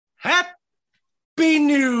Happy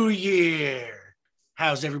New Year.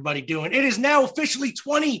 How's everybody doing? It is now officially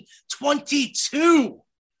 2022.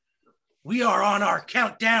 We are on our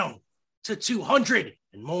countdown to 200,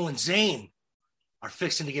 and Mole and Zane are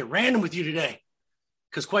fixing to get random with you today.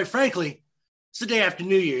 Because quite frankly, it's the day after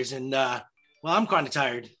New Year's, and I'm kind of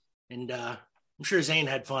tired, and I'm sure Zane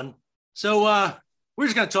had fun. So we're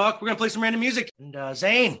just going to talk. We're going to play some random music. And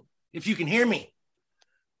Zane, if you can hear me,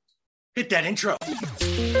 hit that intro.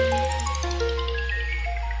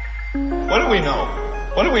 What do we know?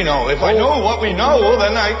 What do we know? If I know what we know,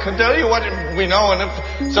 then I can tell you what we know, and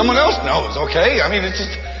if someone else knows, okay? I mean, it's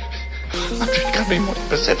just... I've just got to be more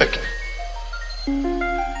specific.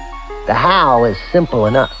 The how is simple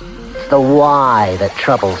enough. It's the why that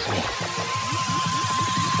troubles me.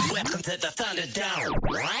 Welcome to the Thunderdome.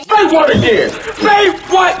 Say what again? Say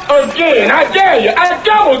what again? I dare you. I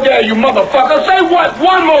double dare you, motherfucker. Say what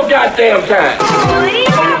one more goddamn time.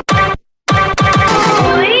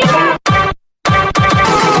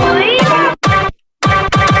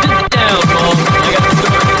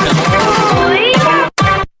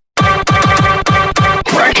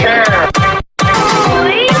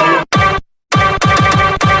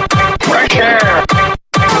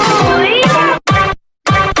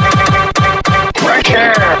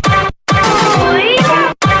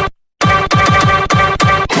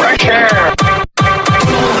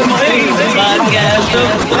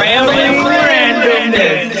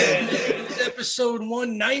 Episode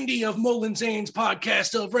 190 of Mole and Zane's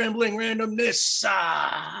podcast of Rambling Randomness.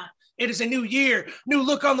 It is a new year, new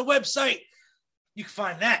look on the website. You can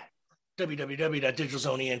find that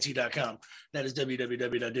www.digitalzoneent.com. That is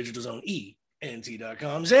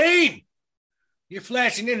www.digitalzoneent.com. Zane, you're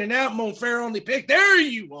flashing in and out. Mole Fair only pick. There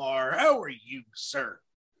you are. How are you, sir?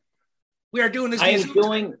 We are doing this.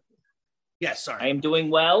 Yes, sorry. I am doing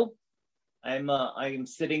well. I am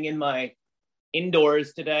sitting in my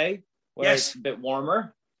indoors today. Where it's a bit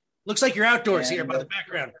warmer. Looks like you're outdoors here by the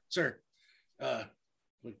background, sir. That's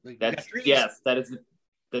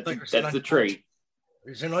the tree.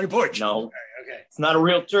 Is it on your porch? No. Okay. It's not a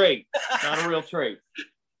real tree. It's not a real tree.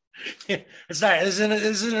 It's not. This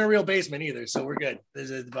isn't a real basement either, so we're good. This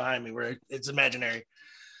is behind me. It's imaginary.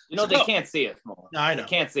 They can't see it. No, I know. They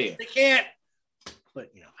can't see it. They can't.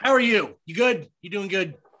 But how are you? You good? You doing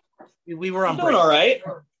good? We were on break. Doing all right.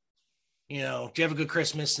 Do you have a good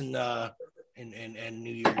Christmas and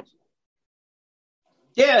New Year's?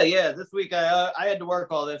 Yeah. This week I had to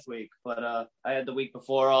work all this week, but I had the week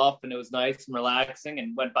before off, and it was nice and relaxing,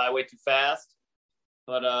 and went by way too fast.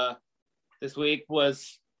 But this week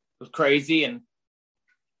was crazy, and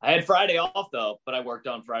I had Friday off though, but I worked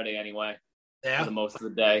on Friday anyway. Yeah, for the most of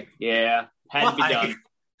the day. Yeah, had to be done.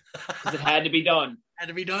 It had to be done. Had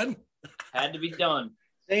to be done. Had to be done.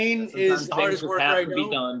 Zane is the hardest work right now. Be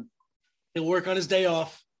done. He'll work on his day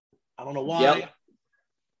off. I don't know why. Yep.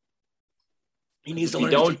 He needs to learn.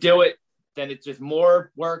 If you don't do it, then it's just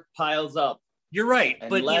more work piles up. You're right, and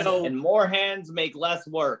but and more hands make less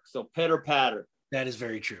work. So pitter patter. That is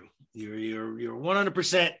very true. You're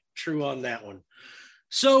 100% true on that one.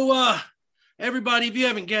 So everybody, if you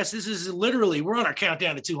haven't guessed, this is literally we're on our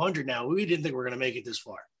countdown to 200 now. We didn't think we were going to make it this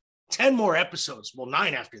far. 10 more episodes. Well,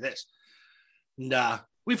 9 after this. And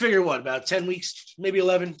we figure about 10 weeks, maybe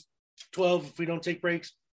 11. 12 if we don't take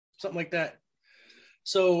breaks, something like that.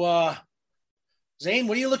 So Zane,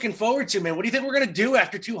 what are you looking forward to, man? What do you think we're gonna do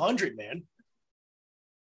after 200, man?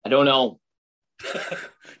 I don't know.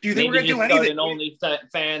 Do you think we're gonna do anything? Start an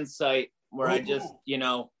OnlyFans site where I just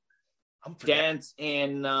dance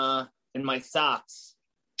in my socks.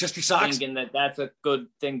 Just your socks? Thinking that's a good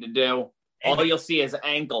thing to do. All you'll see is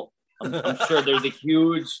ankle. I'm sure there's a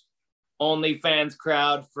huge OnlyFans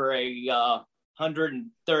crowd for a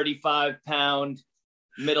 135-pound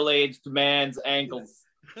middle-aged man's ankles.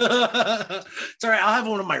 It's all right. I'll have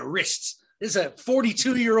one of my wrists. This is a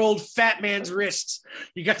 42-year-old fat man's wrists.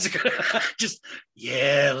 You guys are gonna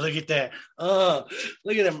look at that.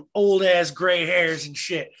 Look at them old-ass gray hairs and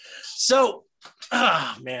shit. So,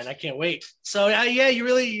 man, I can't wait. So,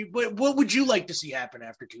 what would you like to see happen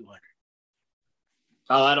after 200?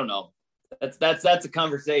 Oh, I don't know. That's a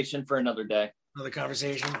conversation for another day. Another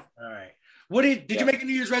conversation? All right. What did you make a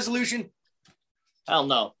New Year's resolution? Hell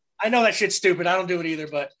no. I know that shit's stupid. I don't do it either,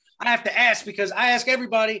 but I have to ask because I ask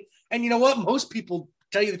everybody, and you know what? Most people,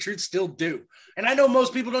 tell you the truth, still do. And I know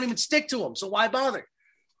most people don't even stick to them, so why bother?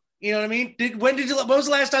 You know what I mean? When was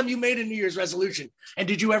the last time you made a New Year's resolution? And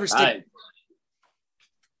did you ever stick?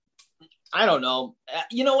 I don't know.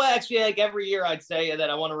 You know what? Actually, like every year I'd say that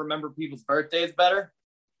I want to remember people's birthdays better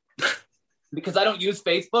because I don't use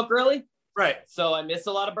Facebook really. Right. So I miss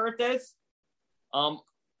a lot of birthdays.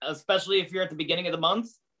 especially if you're at the beginning of the month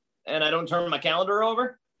and I don't turn my calendar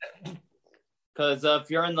over. Because if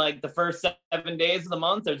you're in like the first 7 days of the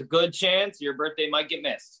month, there's a good chance your birthday might get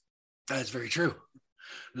missed. That's very true.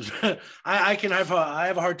 I have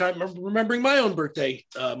a hard time remembering my own birthday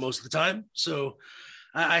most of the time. So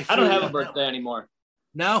I don't have a birthday anymore.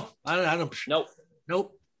 No, I don't. Nope. Wow.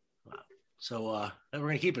 So we're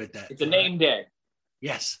gonna keep it at that. It's a name day.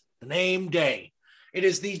 Yes, the name day. It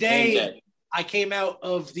is the day I came out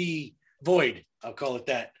of the void. I'll call it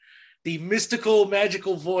that. The mystical,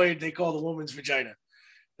 magical void they call the woman's vagina.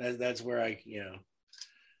 That's where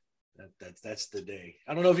that's the day.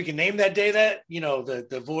 I don't know if you can name that day that,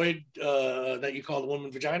 the void that you call the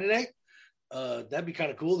woman vagina day. That'd be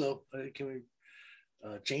kind of cool though. Can we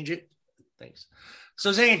change it? Thanks.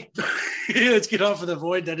 So Zane, let's get off of the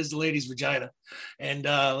void that is the lady's vagina, and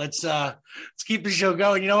let's keep the show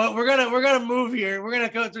going. You know what? We're gonna move here. We're gonna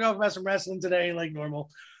go about some wrestling today, like normal.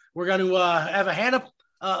 We're gonna have a Hannah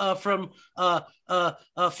from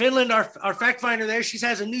Finland, our fact finder there. She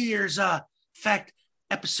has a New Year's fact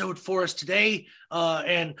episode for us today,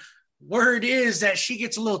 and word is that she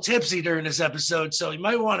gets a little tipsy during this episode, so you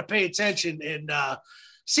might want to pay attention and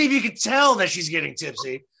see if you can tell that she's getting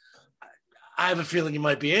tipsy. I have a feeling you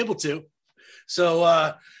might be able to.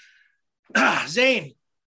 So, Zane,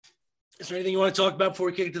 is there anything you want to talk about before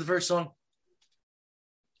we kick it to the first song?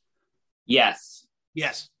 Yes.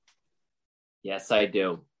 Yes, I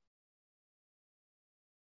do.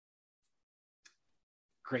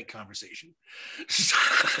 Great conversation.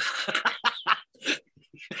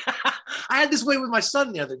 I had this way with my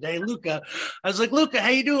son the other day, Luca. I was like, Luca, how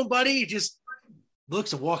you doing, buddy? He just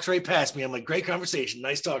looks and walks right past me. I'm like, great conversation.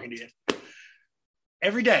 Nice talking to you.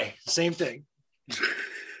 Every day, same thing.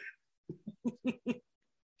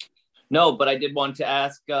 No, but I did want to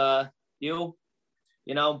ask you,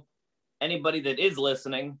 anybody that is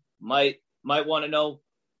listening might want to know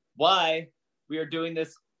why we are doing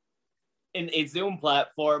this in a Zoom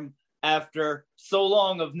platform after so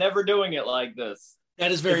long of never doing it like this.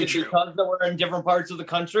 That is very true. Because we're in different parts of the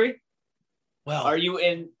country. Well, are you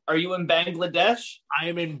in Bangladesh? I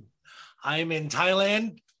am in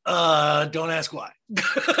Thailand. Don't ask why.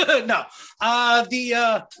 No.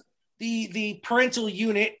 The parental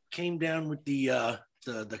unit came down with the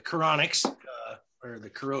Coronics or the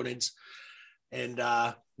Coronids, and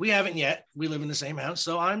we haven't yet. We live in the same house,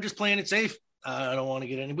 so I'm just playing it safe. I don't want to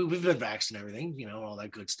get any. We've been vaccinated and everything, all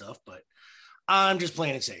that good stuff, but I'm just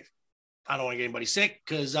playing it safe. I don't want to get anybody sick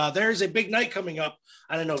because there's a big night coming up.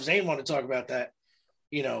 I don't know if Zane wanted to talk about that,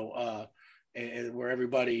 and where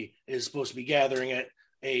everybody is supposed to be gathering at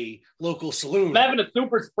a local saloon. I'm having a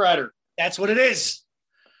super spreader. That's what it is.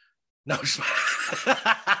 No.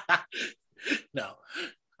 No.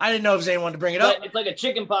 I didn't know if Zane wanted to bring it up. It's like a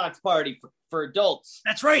chicken pox party for adults.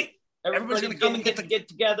 That's right. Everybody's going to come and get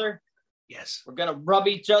together. Yes. We're going to rub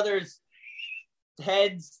each other's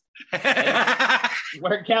heads.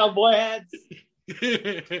 Wear cowboy hats.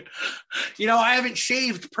 I haven't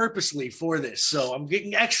shaved purposely for this, so I'm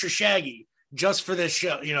getting extra shaggy just for this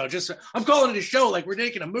show. I'm calling it a show like we're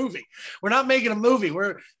making a movie. We're not making a movie.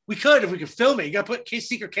 We could if we could film it. You got to put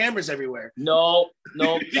secret cameras everywhere. No,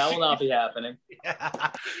 that will not be happening.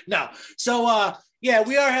 No. So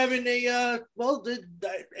we are having a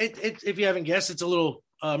if you haven't guessed, it's a little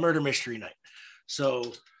murder mystery night.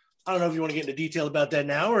 So I don't know if you want to get into detail about that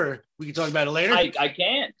now, or we can talk about it later. I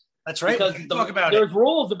can't. That's right. Because talk about there's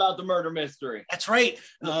rules about the murder mystery. That's right.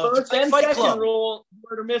 The first and second rule,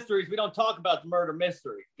 murder mysteries, we don't talk about the murder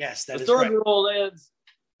mystery. Yes, that the is third right. rule is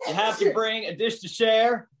you have to bring a dish to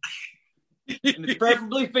share, and it's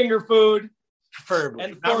preferably finger food. Preferably.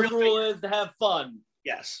 And the fourth rule is to have fun.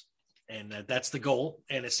 Yes, and that's the goal,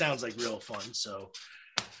 and it sounds like real fun. So,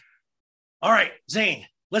 all right, Zane,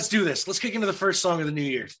 let's do this. Let's kick into the first song of the new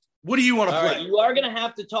year. What do you want to play? Right, you are going to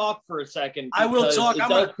have to talk for a second. I will talk. It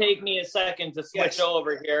does take me a second to switch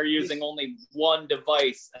over here using only one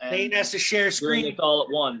device. Zane has to share screen. Doing it all at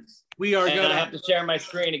once. We are going to have to share my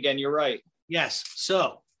screen again. You're right. Yes.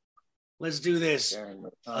 So let's do this.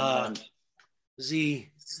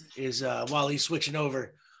 Z is while he's switching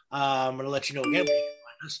over. I'm going to let you know again.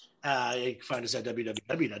 You can find us at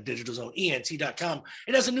www.digitalzoneent.com.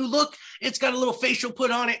 It has a new look. It's got a little facial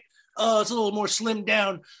put on it. It's a little more slimmed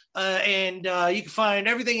down, and you can find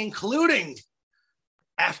everything, including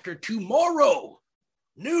after tomorrow,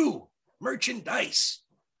 new merchandise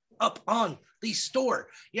up on the store.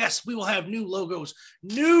 Yes, we will have new logos,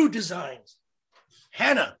 new designs.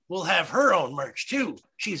 Hannah will have her own merch too.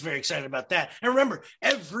 She's very excited about that. And remember,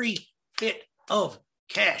 every bit of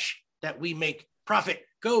cash that we make profit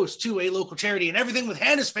goes to a local charity, and everything with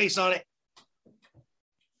Hannah's face on it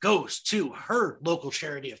goes to her local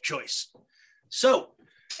charity of choice. So,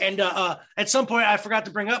 and at some point, I forgot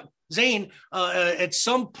to bring up, Zane, at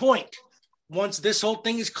some point, once this whole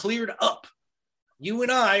thing is cleared up, you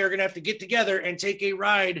and I are going to have to get together and take a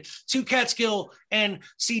ride to Catskill and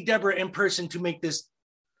see Deborah in person to make this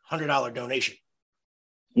 $100 donation.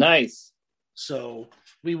 Nice. So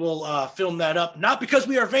we will film that up, not because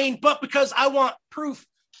we are vain, but because I want proof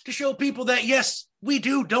to show people that, yes, we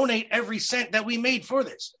do donate every cent that we made for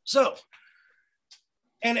this. So,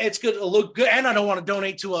 and it's good to look good. And I don't want to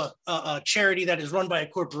donate to a charity that is run by a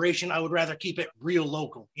corporation. I would rather keep it real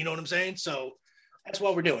local. You know what I'm saying? So that's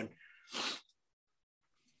what we're doing.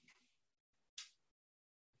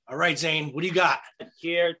 All right, Zane, what do you got?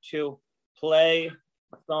 Here to play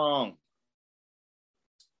a song.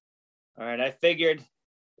 All right, I figured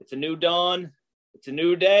it's a new dawn, it's a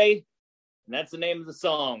new day, and that's the name of the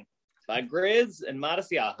song by Grizz and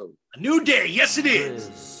Modest Yahoo. A new day, yes it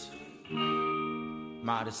is.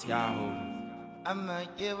 Modest Yahoo. I'ma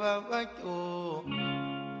give up what you.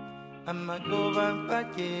 I'ma go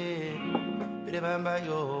back you.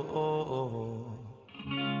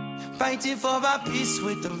 Fighting for our peace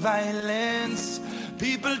with the violence.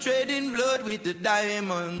 People trading blood with the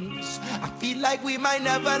diamonds. I feel like we might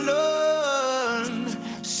never learn.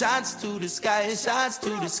 Shots to the sky, shots to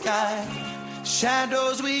the sky.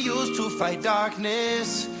 Shadows we use to fight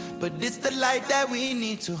darkness, but it's the light that we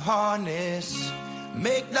need to harness.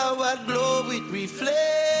 Make the world glow with reflection.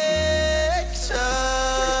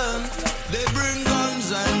 They bring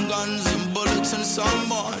guns and bullets and some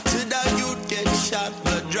more. To the youth get shot,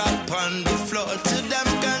 blood drop on the floor. To them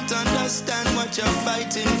can't understand what you're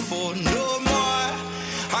fighting for no more.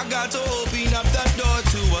 I got to open up that door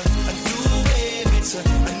to a new wave. It's a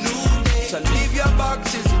new day. So leave your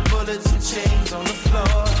boxes with bullets and chains on the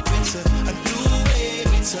floor. It's a new wave.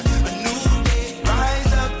 It's a new day.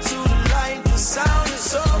 Rise up to the light. The sound is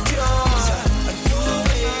so pure. It's a new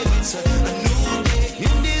wave. It's a new day.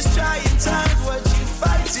 In these trying times, what you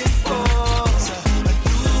fighting for? It's a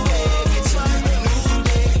new wave. It's a new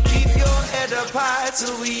day. Keep your head up high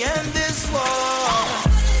till we end this war.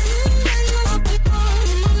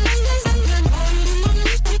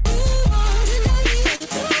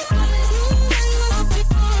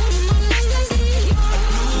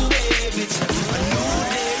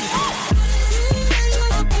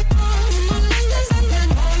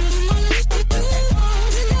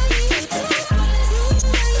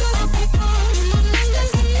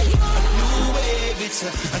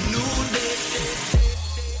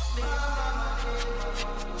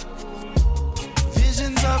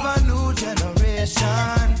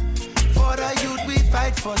 For the youth we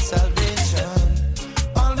fight for salvation.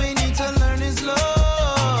 All we need to learn is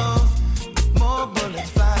love. More bullets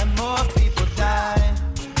fly, more people die.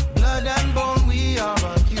 Blood and bone, we are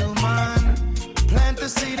all human. Plant the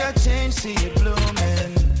seed of change, see it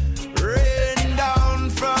blooming. Rain down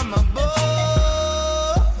from above.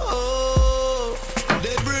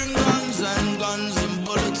 They bring guns and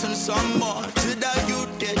bullets and some more. To the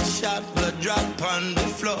youth get shot, blood drop on the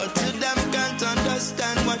floor. To them can't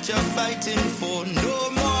understand what you're fighting for no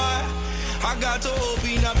more. I got to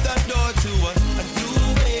open up that door to a new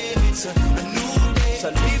wave. It's a new day. So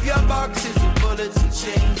leave your boxes with bullets and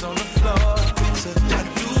chains on the floor. It's a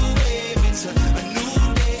new wave. It's a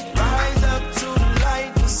new day. Rise up to the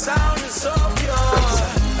light. The sound is so pure. It's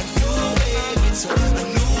a new wave. It's a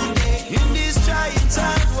new day. In these trying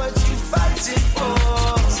times, what you fighting for?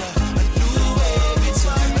 It's a new wave. It's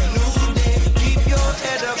a new day. Keep your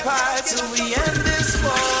head up high till we end this war.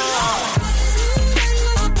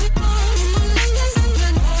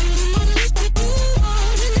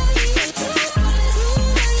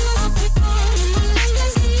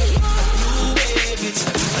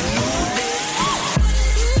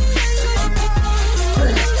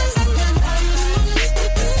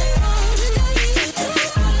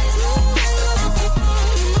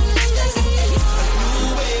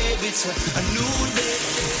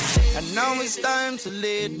 Now it's time to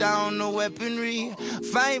lay down the weaponry.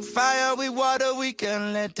 Fight fire with water, we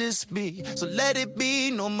can let this be. So let it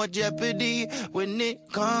be, no more jeopardy when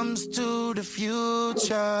it comes to the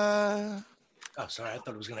future. Oh, sorry, I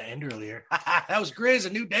thought it was going to end earlier. That was Grizz, a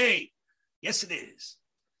new day. Yes, it is.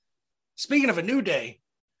 Speaking of a new day,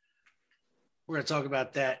 we're going to talk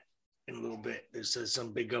about that in a little bit. There's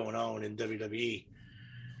something big going on in WWE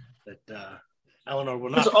that Eleanor will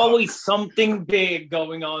not. There's always something big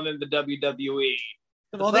going on in the WWE.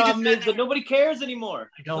 The problem is that nobody cares anymore.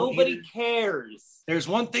 Nobody cares. There's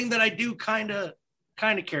one thing that I do kind of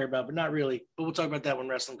care about, but not really. But we'll talk about that when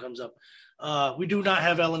wrestling comes up. We do not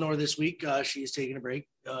have Eleanor this week. She is taking a break.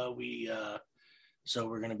 We So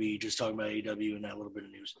we're going to be just talking about AEW and that little bit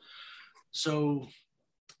of news. So,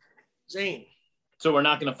 Zane. So we're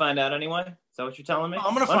not going to find out anyway? Is that what you're telling me?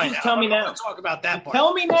 I'm going to find out. Tell me now. Talk about that part.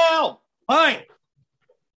 Tell me now. Fine.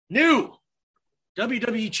 New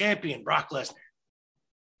WWE champion Brock Lesnar.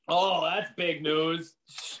 Oh, that's big news.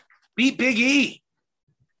 Beat Big E.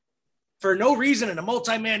 For no reason in a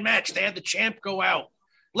multi-man match. They had the champ go out.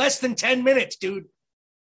 Less than 10 minutes, dude.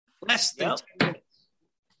 Less than 10 minutes.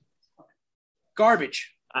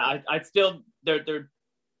 Garbage. I still, they're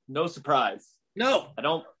no surprise. No.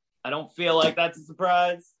 I don't feel like that's a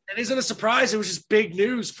surprise. It isn't a surprise. It was just big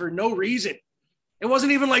news for no reason. It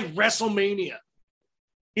wasn't even like WrestleMania.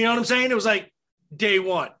 You know what I'm saying? It was like day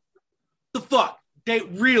one. The fuck? Day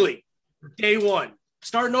one.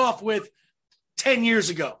 Starting off with 10 years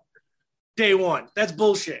ago. Day one. That's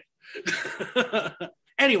bullshit.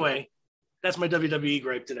 Anyway, that's my WWE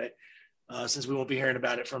gripe today, since we won't be hearing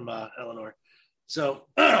about it from Eleanor. So,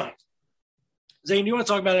 Zane, do you want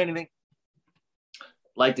to talk about anything? I'd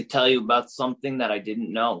like to tell you about something that I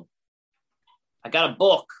didn't know. I got a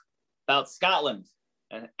book about Scotland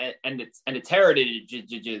and its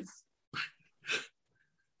heritages.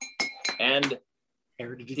 And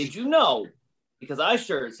did you know, because I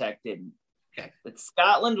sure as heck didn't, that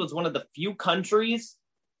Scotland was one of the few countries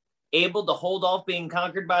able to hold off being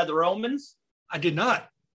conquered by the Romans? I did not.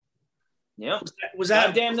 Yeah. Was that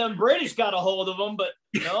goddamn them British got a hold of them, but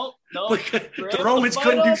no. The Romans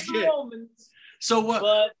couldn't do shit. Romans, so what?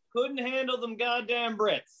 But couldn't handle them goddamn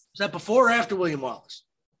Brits. Was that before or after William Wallace?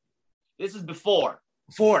 This is before.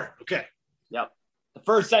 Before. Okay. Yep. The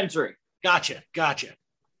first century. Gotcha.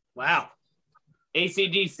 Wow.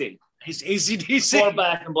 AC/DC. AC/DC. Four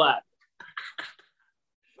Back in Black.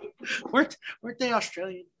 Weren't they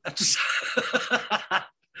Australian?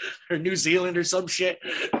 Or New Zealand or some shit.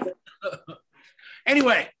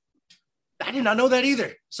 Anyway, I did not know that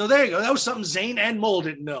either. So there you go. That was something Zane and Mole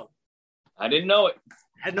didn't know. I didn't know it.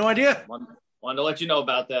 Had no idea. Wanted to let you know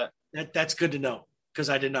about that. That's good to know because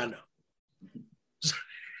I did not know.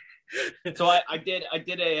 So I did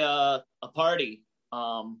a party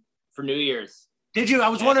for New Year's. Did you? I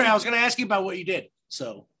was wondering. I was going to ask you about what you did.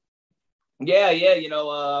 So yeah. You know,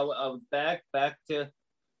 I was back to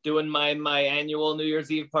doing my annual New Year's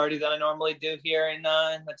Eve party that I normally do here in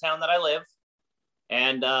the town that I live,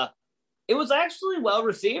 and it was actually well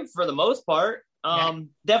received for the most part.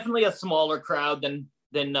 Definitely a smaller crowd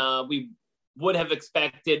than we would have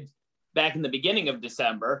expected back in the beginning of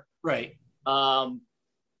December. Right.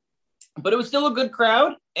 But it was still a good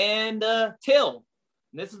crowd. And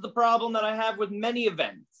this is the problem that I have with many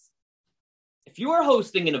events. If you are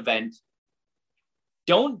hosting an event,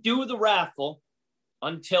 don't do the raffle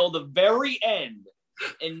until the very end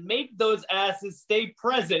and make those asses stay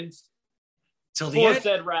present till the end.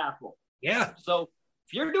 Said raffle. Yeah. So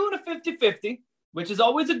if you're doing a 50-50, which is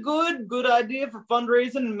always a good idea for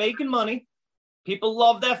fundraising and making money, people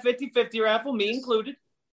love that 50-50 raffle, me included.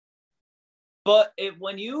 But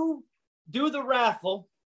when you do the raffle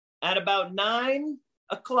at about 9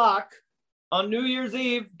 o'clock on New Year's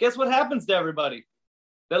Eve, guess what happens to everybody?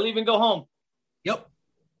 They leave and go home. Yep.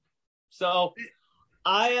 So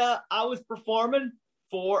I was performing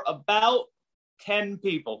for about 10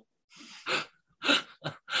 people.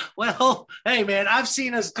 Well, hey man, I've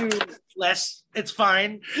seen us do less. It's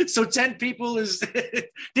fine. So 10 people is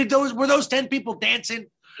were those 10 people dancing?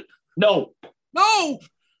 No. Oh,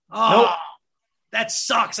 nope. That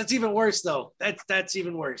sucks. That's even worse though. That's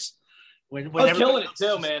even worse. When I was killing it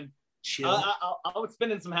too, man. Chill. I was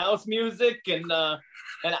spinning some house music and I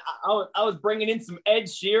was bringing in some Ed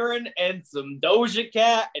Sheeran and some Doja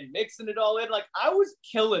Cat and mixing it all in. Like I was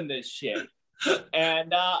killing this shit.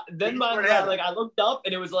 And then I looked up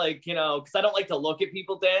and it was like, you know, because I don't like to look at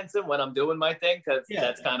people dancing when I'm doing my thing because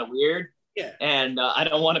that's kind of weird. Yeah. And I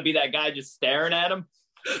don't want to be that guy just staring at him.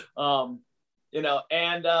 You know,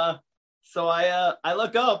 and so I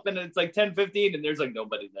look up and it's like 10:15 and there's like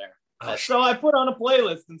nobody there. So I put on a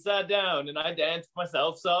playlist and sat down and I danced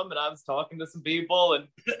myself some and I was talking to some people and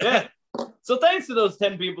yeah. So thanks to those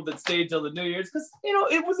 10 people that stayed till the New Year's because, you know,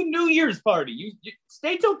 it was a New Year's party. You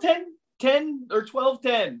stay till 10 or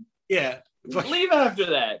 12:10. Yeah. Leave after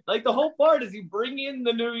that. Like the whole part is you bring in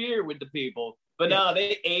the new year with the people. But no,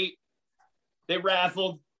 they ate, they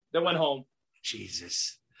raffled, they went home.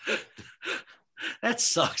 Jesus. That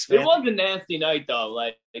sucks, man. It was a nasty night though.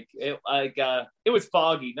 It was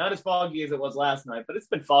foggy. Not as foggy as it was last night, but it's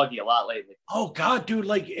been foggy a lot lately. Oh God, dude!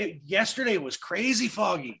 Yesterday was crazy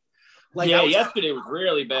foggy. Yesterday was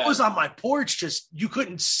really bad. I was on my porch, just you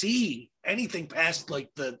couldn't see anything past like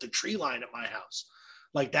the tree line at my house.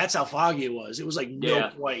 Like that's how foggy it was. It was like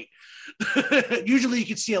milk white. Usually you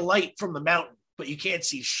could see a light from the mountain, but you can't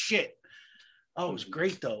see shit. Oh, it was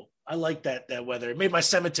great though. I like that weather. It made my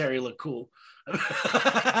cemetery look cool.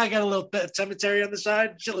 I got a little cemetery on the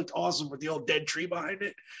side. Shit looked awesome with the old dead tree behind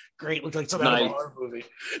it. Great. Looked like something out of a horror movie.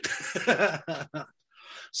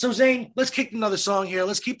 So Zane, let's kick another song here.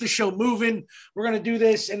 Let's keep the show moving. We're going to do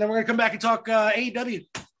this, and then we're going to come back and talk AEW.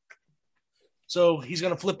 So he's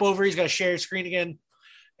going to flip over. He's going to share his screen again.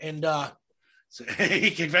 And so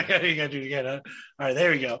he kicked back out. You got to do it again, huh? All right,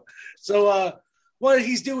 there we go. So while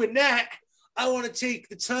he's doing that, I want to take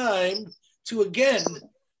the time to, again,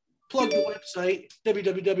 plug the website,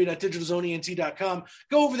 www.digitalzoneent.com.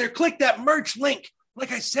 Go over there, click that merch link.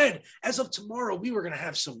 Like I said, as of tomorrow, we were going to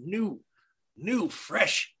have some new,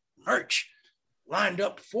 fresh merch lined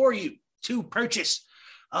up for you to purchase.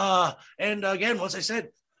 And again, once I said,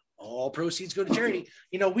 all proceeds go to charity.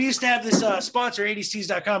 You know, we used to have this sponsor,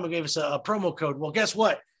 80stees.com, who gave us a promo code. Well, guess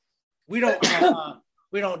what? We don't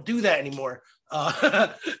do that anymore.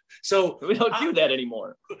 So we don't do that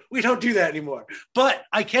anymore. We don't do that anymore. But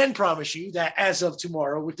I can promise you that as of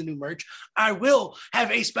tomorrow with the new merch, I will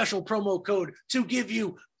have a special promo code to give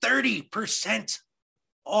you 30%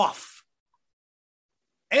 off.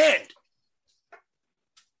 And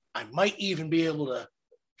I might even be able to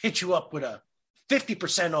hit you up with a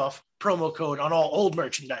 50% off promo code on all old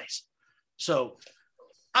merchandise. So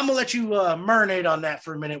I'm going to let you marinate on that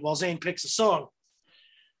for a minute while Zane picks a song.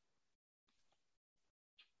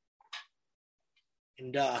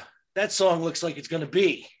 And that song looks like it's going to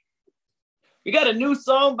be. We got a new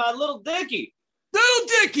song by Little Dicky. Little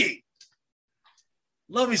Dicky!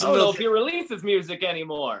 Love me some I don't know Little if he releases music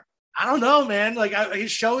anymore. I don't know, man. Like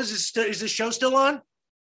his show, is his show still on?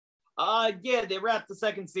 Yeah, they wrapped the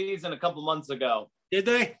second season a couple months ago. Did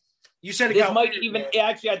they? You said it this got might weird, even man.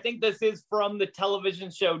 actually. I think this is from the television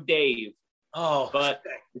show Dave. Oh, but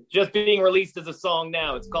it's just being released as a song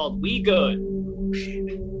now. It's called "We Good."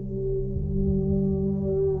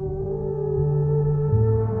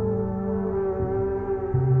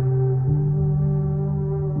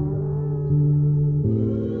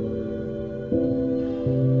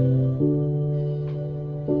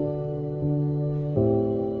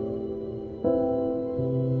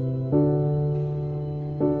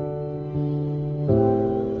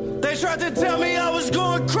 They tried to tell me I was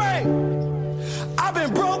going crazy. I've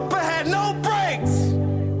been broke but had no breaks.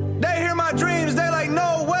 They hear my dreams, they like,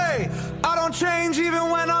 no way. I don't change even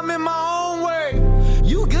when I'm in my own way.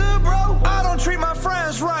 You good, bro? I don't treat my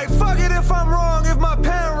friends right. Fuck it if I'm wrong, if my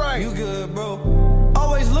pen right. You good, bro?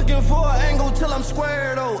 Always looking for an angle till I'm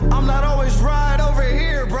square, though. I'm not always right over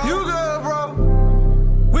here, bro. You good, bro?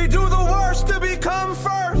 We do the worst to become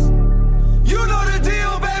first. You know the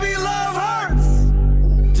deal, baby, love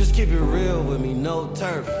hurts. Just keep it real with me, no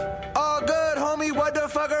turf. All good, homie, what the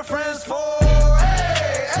fuck are friends for?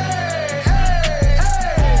 Hey, hey, hey,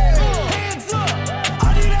 hey. Hands up.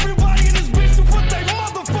 I need everybody in this bitch to put their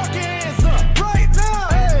motherfucking hands up right now.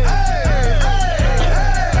 Hey, hey,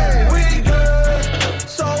 hey, hey. We good,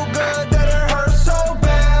 so good that it hurts so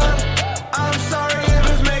bad. I'm sorry if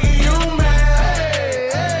it's making you mad.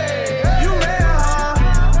 Hey, hey, you mad, huh?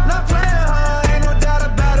 Not playing, huh? Ain't no doubt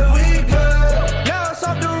about it. We good. Now it's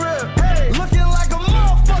off the rip. Hey, looking like a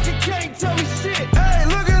motherfucker can't tell me shit. Hey,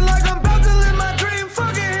 looking like I'm about to live my dream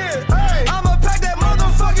fucking hit. Hey, I'ma pack that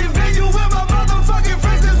motherfucking venue with my motherfucking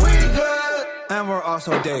friends 'cause we good. And we're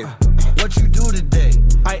also Dave. What you do today?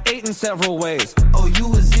 I ate in several ways. Oh, you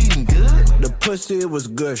was eating good? The pussy was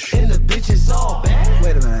gush. And the bitch is all bad?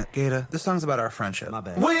 Wait a minute, Gator. This song's about our friendship. My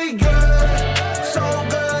bad. We good. So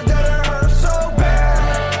good that it hurts so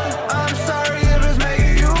bad. I'm sorry if it's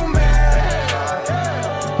making you mad.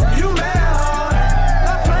 You mad, huh?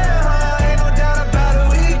 Not playing, huh? Ain't no doubt about it.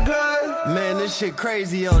 We good. Man, this shit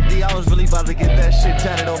crazy, OD. I was really about to get that shit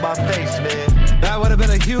tatted on my face, man. That would have been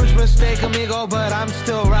a huge mistake, amigo, but I'm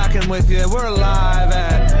still rocking with you. We're live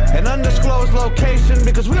at an undisclosed location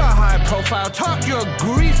because we are high profile. Talk your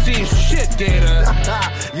greasy shit, Gator.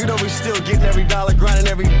 You know we still getting every dollar, grinding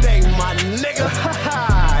every day, my nigga.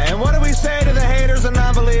 And what do we say to the haters and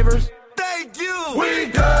non-believers? Thank you. We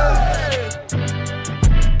good.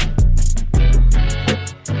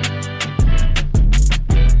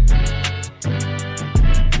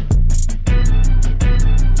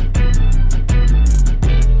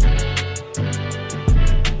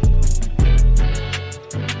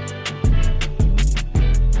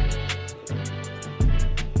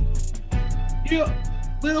 Yeah,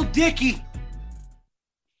 Little Dicky.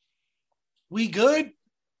 We good?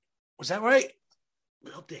 Was that right?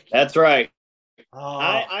 Little Dicky. That's right. Oh,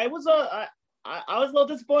 I was a little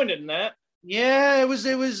disappointed in that. Yeah, it was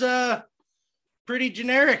pretty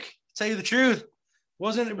generic, to tell you the truth.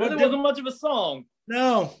 Wasn't much of a song.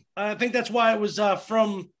 No, I think that's why it was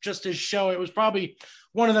from just his show. It was probably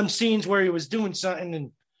one of them scenes where he was doing something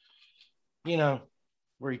and,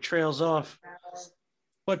 where he trails off.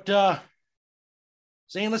 But,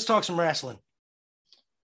 Zane, let's talk some wrestling.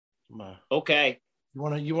 Okay. You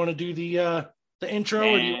want to do the intro?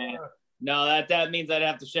 Or do you wanna... No, that means I'd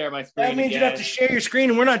have to share my screen. That means again. you'd have to share your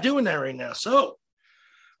screen, and we're not doing that right now. So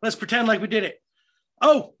let's pretend like we did it.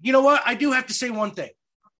 Oh, you know what? I do have to say one thing.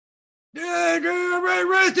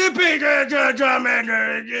 Rest in peace, John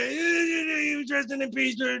Madden. He was resting in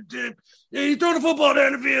peace. He threw the football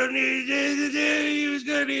down the field. He was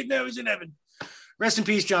good. Now he's in heaven. Rest in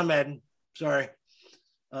peace, John Madden. Sorry.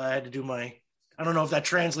 I had to do I don't know if that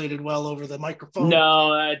translated well over the microphone.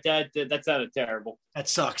 No, that sounded terrible. That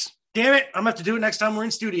sucks. Damn it. I'm going to have to do it next time we're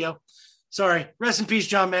in studio. Sorry. Rest in peace,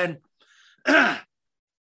 John Madden.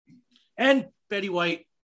 And Betty White.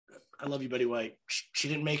 I love you, Betty White. She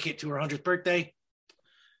didn't make it to her 100th birthday.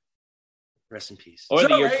 Rest in peace. Or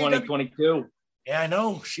the year 2022. Yeah, I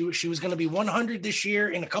know. She was going to be 100 this year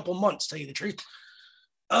in a couple months, tell you the truth.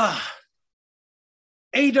 AEW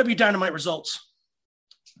Dynamite results.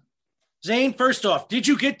 Zane, first off, did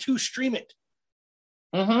you get to stream it?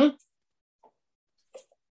 Mm-hmm.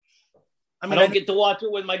 I don't get to watch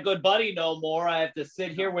it with my good buddy no more. I have to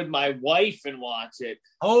sit here with my wife and watch it.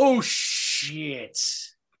 Oh, shit.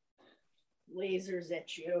 Lasers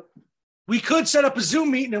at you. We could set up a Zoom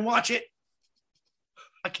meeting and watch it.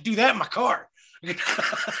 I could do that in my car. You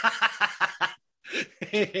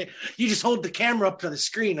just hold the camera up to the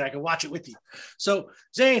screen and I can watch it with you. So,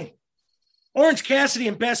 Zane, Orange Cassidy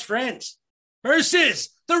and Best Friends versus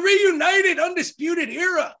the reunited Undisputed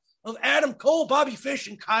Era of Adam Cole, Bobby Fish,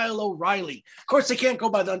 and Kyle O'Reilly. Of course, they can't go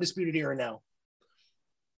by the Undisputed Era now.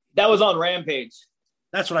 That was on Rampage.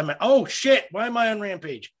 That's what I meant. Oh, shit. Why am I on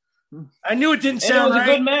Rampage? I knew it didn't sound right. It was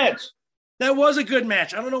a good match. That was a good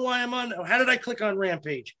match. I don't know why I'm on. How did I click on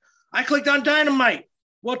Rampage? I clicked on Dynamite.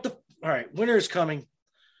 What the? All right. Winter is coming.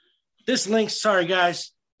 This link. Sorry,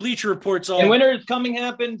 guys. Bleacher Report's all. And Winter is Coming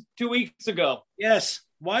happened 2 weeks ago. Yes.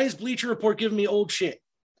 Why is Bleacher Report giving me old shit?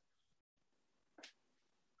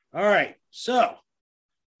 All right. So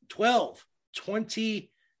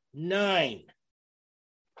 12/29.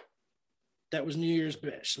 That was New Year's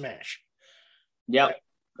Smash. Yep.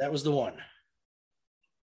 That was the one.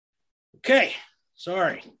 Okay.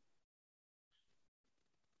 Sorry.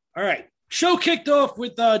 All right. Show kicked off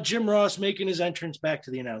with Jim Ross making his entrance back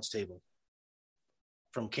to the announce table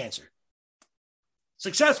from cancer.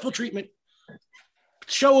 Successful treatment.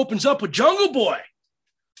 Show opens up with Jungle Boy,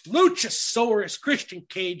 Luchasaurus, Christian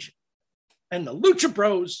Cage, and the Lucha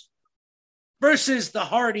Bros versus the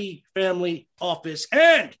Hardy Family Office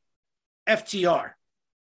and FTR.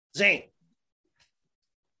 Zane,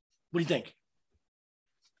 what do you think?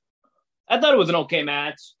 I thought it was an okay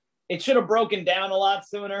match. It should have broken down a lot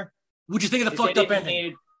sooner. What'd you think of the fucked up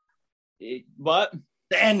ending? What?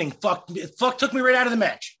 The ending. Fuck took me right out of the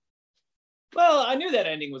match. Well, I knew that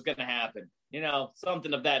ending was going to happen.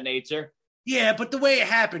 Something of that nature. Yeah, but the way it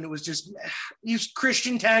happened, it was just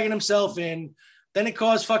Christian tagging himself in. Then it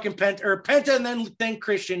caused fucking Penta and then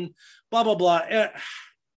Christian, blah, blah, blah.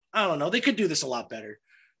 I don't know. They could do this a lot better.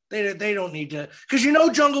 They don't need to.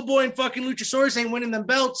 Because Jungle Boy and fucking Luchasaurus ain't winning them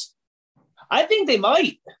belts. I think they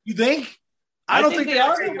might. You think? I don't think they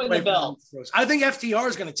are going to win the belts. I think FTR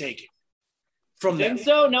is going to take it from them. Think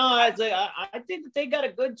so? No, I think that they got a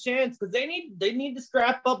good chance because they need to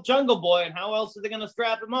strap up Jungle Boy, and how else are they going to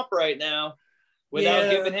strap him up right now without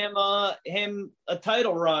giving him a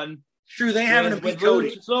title run? True, they haven't beat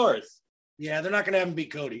Cody. Luchasaurus. Yeah, they're not going to have him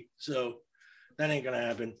beat Cody, so that ain't going to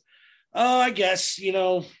happen. I guess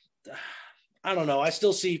I don't know. I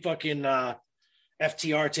still see fucking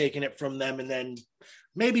FTR taking it from them, and then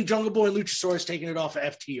maybe Jungle Boy and Luchasaurus taking it off of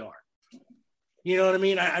FTR. You know what I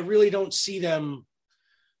mean? I really don't see them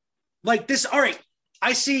like this. All right.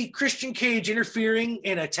 I see Christian Cage interfering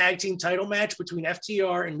in a tag team title match between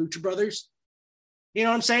FTR and Lucha Brothers. You know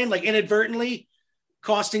what I'm saying? Like inadvertently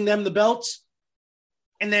costing them the belts.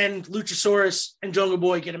 And then Luchasaurus and Jungle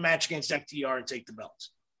Boy get a match against FTR and take the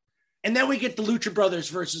belts. And then we get the Lucha Brothers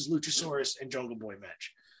versus Luchasaurus and Jungle Boy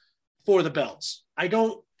match for the belts.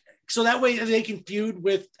 So that way they can feud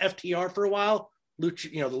with FTR for a while. The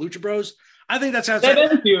Lucha Bros. I think that's how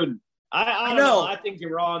it's feud. I don't know. I think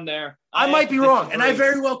you're wrong there. I might be wrong, and I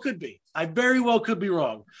very well could be. I very well could be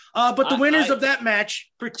wrong. But the winners of that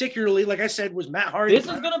match, particularly, like I said, was Matt Hardy. This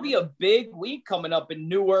is going to be a big week coming up in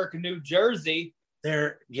Newark, New Jersey.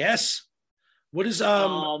 Yes. What is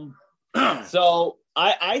So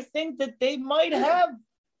I think that they might have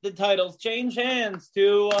the titles change hands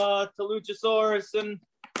to Luchasaurus and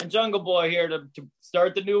Jungle Boy here to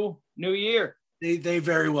start the new year. They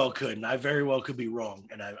very well could, and I very well could be wrong,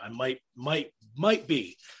 and I might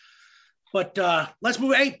be. But let's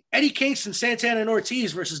move. Hey, Eddie Kingston, Santana, and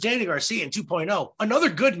Ortiz versus Danny Garcia in 2.0. Another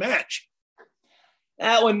good match.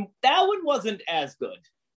 That one wasn't as good.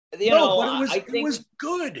 But it was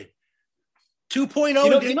good.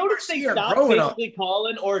 2.0. You notice they stopped basically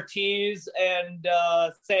calling Ortiz and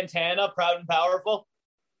Santana proud and powerful.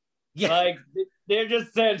 Yeah, like they're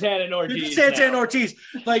just Santana and Ortiz. They're just Santana and Ortiz.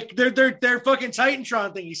 Like they're fucking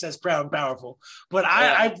Titantron thing. He says proud and powerful, but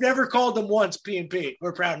I've never called them once P&P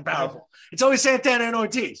or proud and powerful. It's always Santana and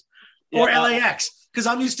Ortiz or LAX because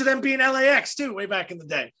I'm used to them being LAX too way back in the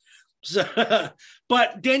day. So,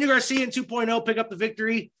 but Daniel Garcia in 2.0 pick up the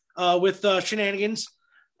victory with shenanigans.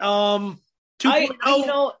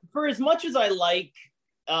 2.0. For as much as I like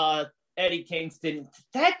Eddie Kingston,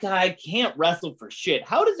 that guy can't wrestle for shit.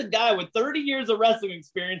 How does a guy with 30 years of wrestling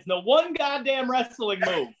experience know one goddamn wrestling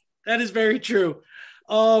move? That is very true.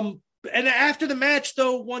 And after the match,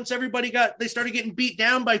 though, once they started getting beat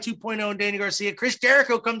down by 2.0 and Danny Garcia, Chris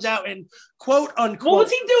Jericho comes out and quote unquote. What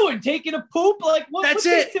was he doing? Taking a poop? Like what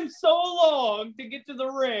takes him so long to get to the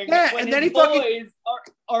ring? Yeah, when and then his boys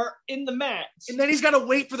are in the match. And then he's got to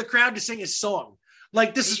wait for the crowd to sing his song.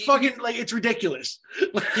 Like this is fucking like it's ridiculous.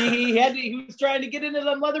 he was trying to get into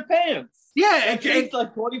the leather pants. Yeah, it takes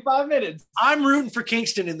like 25 minutes. I'm rooting for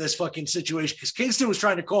Kingston in this fucking situation because Kingston was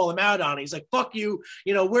trying to call him out on it. He's like, "Fuck you,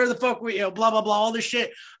 where the fuck we, blah blah blah, all this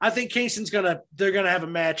shit." I think they're gonna have a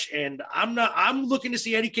match, and I'm looking to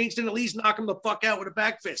see Eddie Kingston at least knock him the fuck out with a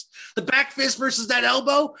back fist. The back fist versus that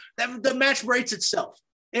elbow, the match writes itself.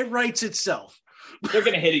 It writes itself. They're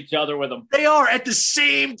going to hit each other with them. They are at the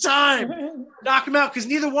same time. Knock them out because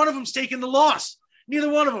neither one of them's taking the loss.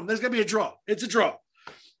 Neither one of them. There's going to be a draw. It's a draw.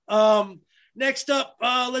 Next up,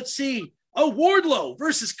 let's see. Oh, Wardlow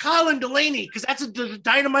versus Colin Delaney because that's a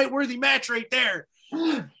Dynamite-worthy match right there.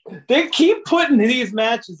 They keep putting these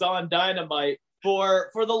matches on Dynamite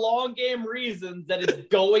for the long game reasons that it's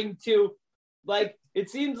going to, like, it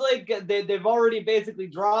seems like they've already basically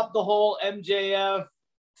dropped the whole MJF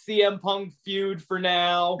CM Punk feud for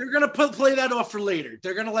now. They're gonna play that off for later.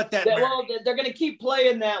 They're gonna let that. They're gonna keep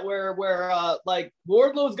playing that where like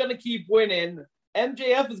Wardlow's gonna keep winning.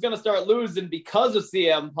 MJF is gonna start losing because of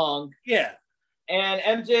CM Punk. Yeah,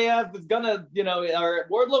 and MJF is gonna, or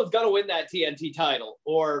Wardlow is gonna win that TNT title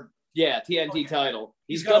TNT title.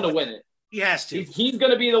 He's gonna win it. He has to. He's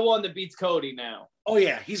gonna be the one that beats Cody now. Oh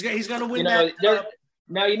yeah, he's gonna win that.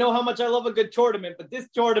 Now, you know how much I love a good tournament, but this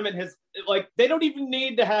tournament has, they don't even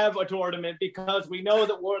need to have a tournament because we know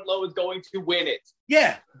that Wardlow is going to win it.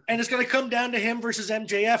 Yeah, and it's going to come down to him versus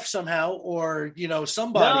MJF somehow or,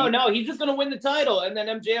 somebody. No, he's just going to win the title, and then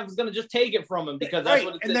MJF is going to just take it from him because that's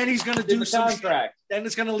what it's and then he's going to do some contract. Then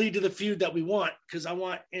it's going to lead to the feud that we want because I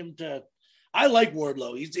want him to – I like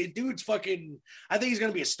Wardlow. Dude's fucking – I think he's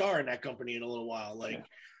going to be a star in that company in a little while. Like,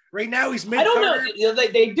 right now he's mid-card. I don't know.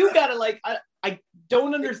 They do got to, I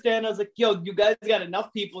don't understand. I was like, yo, you guys got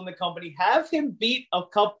enough people in the company. Have him beat a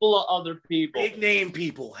couple of other people. Big name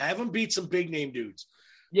people. Have him beat some big name dudes.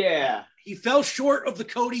 Yeah. He fell short of the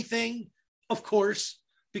Cody thing, of course,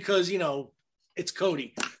 because, it's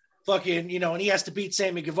Cody. Fucking, and he has to beat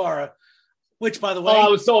Sammy Guevara, which, by the way. Oh, I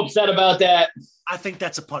was so upset about that. I think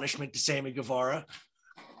that's a punishment to Sammy Guevara.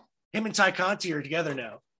 Him and Ty Conti are together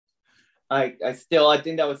now. I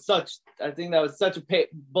think that was such a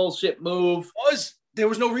bullshit move. There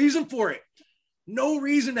was no reason for it. No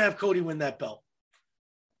reason to have Cody win that belt.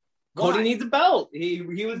 Cody needs a belt. He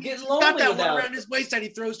was getting lonely. Got that one around his waist that he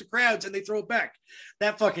throws to crowds and they throw it back.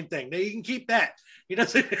 That fucking thing. You can keep that. He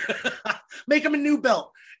doesn't make him a new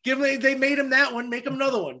belt. They made him that one. Make him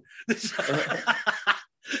another one. This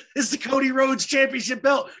is the Cody Rhodes Championship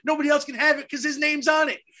belt. Nobody else can have it because his name's on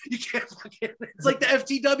it. You can't fucking. It's like the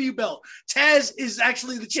FTW belt. Taz is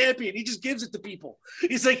actually the champion. He just gives it to people.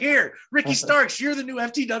 He's like, here, Ricky Starks, you're the new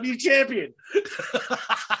FTW champion.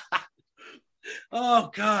 Oh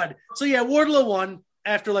God. So yeah, Wardlow won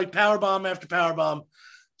after powerbomb after powerbomb.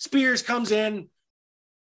 Spears comes in,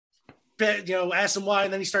 asks him why,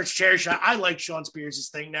 and then he starts chair shot. I like Sean Spears'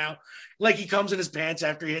 thing now. Like he comes in his pants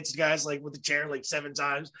after he hits the guys with the chair 7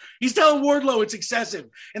 times. He's telling Wardlow it's excessive,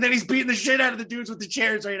 and then he's beating the shit out of the dudes with the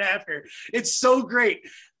chairs right after. It's so great.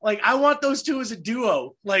 I want those two as a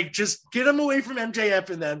duo. Just get them away from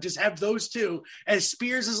MJF and them. Just have those two as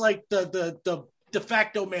Spears is the de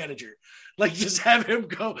facto manager. Just have him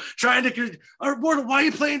go trying to, Wardlow, why are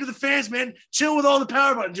you playing to the fans, man? Chill with all the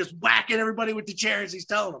power buttons, just whacking everybody with the chairs. He's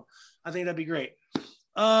telling them. I think that'd be great.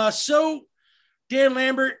 So Dan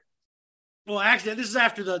Lambert. Well, actually, this is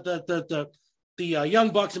after the Young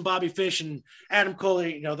Bucks and Bobby Fish and Adam Cole.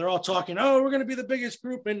 They're all talking. Oh, we're going to be the biggest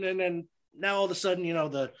group, and then now all of a sudden,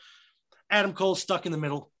 the Adam Cole's stuck in the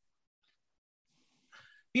middle.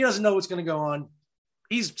 He doesn't know what's going to go on.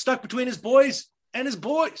 He's stuck between his boys and his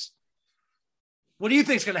boys. What do you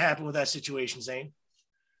think is going to happen with that situation, Zane?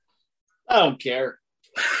 I don't care.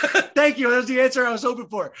 Thank you. That was the answer I was hoping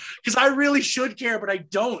for. Because I really should care, but I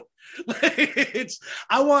don't. If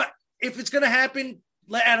it's going to happen,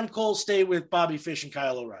 let Adam Cole stay with Bobby Fish and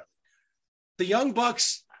Kyle O'Reilly. The Young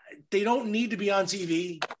Bucks, they don't need to be on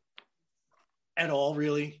TV at all,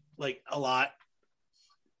 really, like a lot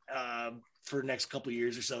for the next couple of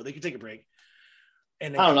years or so. They can take a break.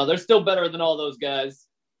 And I don't know. They're still better than all those guys.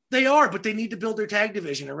 They are, but they need to build their tag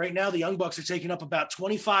division. And right now, the Young Bucks are taking up about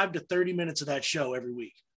 25 to 30 minutes of that show every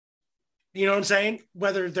week. You know what I'm saying?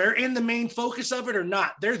 Whether they're in the main focus of it or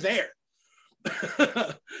not, they're there.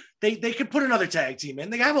 They could put another tag team in.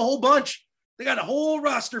 They have a whole bunch. They got a whole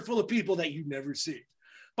roster full of people that you never see.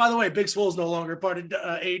 By the way, Big Swole's no longer part of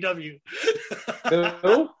AEW.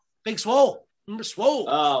 Who? Big Swole. Remember Swole?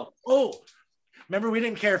 Oh, remember we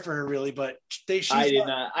didn't care for her really, but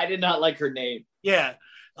I did not like her name. Yeah.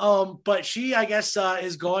 But she, I guess,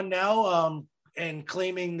 is gone now. And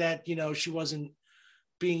claiming that she wasn't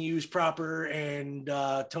being used proper, and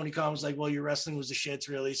Tony Khan was like, well, your wrestling was the shits,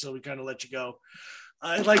 really, so we kind of let you go.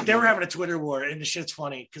 Like they were having a Twitter war, and the shit's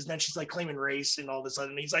funny because then she's like claiming race and all this other,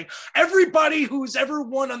 and he's like, everybody who's ever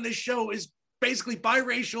won on this show is basically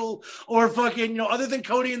biracial or fucking other than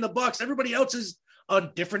Cody and the Bucks, everybody else is a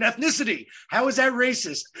different ethnicity. How is that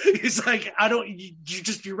racist? He's like,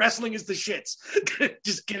 your wrestling is the shits.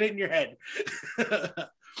 Just get it in your head.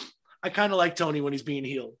 I kind of like Tony when he's being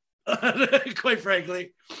healed. Quite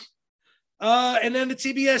frankly. And then the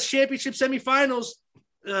TBS Championship semifinals,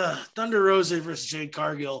 Thunder Rosa versus Jade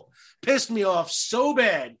Cargill pissed me off so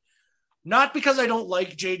bad. Not because I don't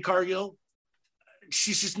like Jade Cargill.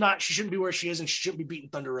 She's just not, she shouldn't be where she is, and she shouldn't be beating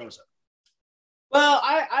Thunder Rosa. Well,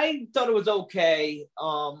 I thought it was okay.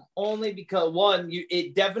 Only because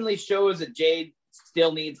it definitely shows that Jade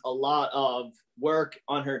still needs a lot of work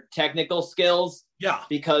on her technical skills. Yeah.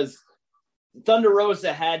 Because Thunder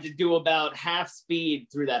Rosa had to do about half speed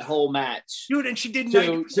through that whole match. Dude, and she did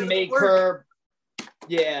to make her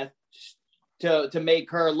to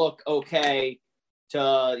make her look okay,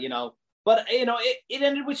 but it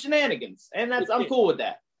ended with shenanigans, and I'm cool with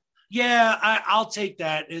that. Yeah, I'll take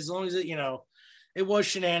that as long as it was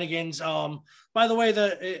shenanigans. By the way,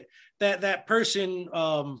 that person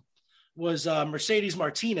was Mercedes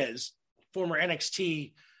Martinez, former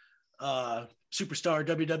NXT superstar,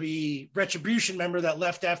 WWE Retribution member that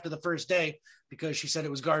left after the first day because she said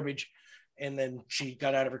it was garbage, and then she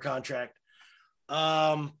got out of her contract.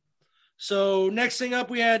 So next thing up,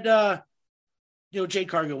 we had Jade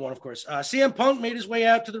Cargill won, of course. CM Punk made his way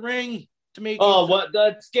out to the ring to make. Oh,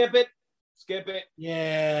 skip it.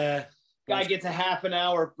 Yeah. Guy gets a half an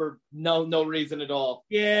hour for no reason at all.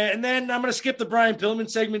 Yeah, and then I'm gonna skip the Brian Pillman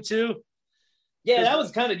segment too. Yeah, that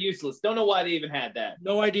was kind of useless. Don't know why they even had that.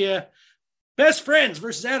 No idea. Best Friends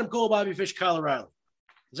versus Adam Cole, Bobby Fish, Kyle O'Reilly.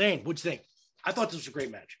 Zane, what'd you think? I thought this was a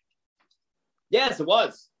great match. Yes, it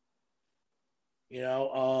was.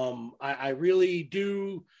 I really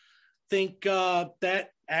do think that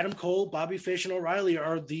Adam Cole, Bobby Fish, and O'Reilly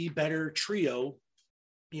are the better trio,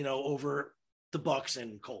 over the Bucks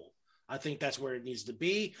and Cole. I think that's where it needs to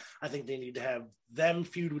be. I think they need to have them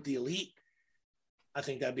feud with the Elite. I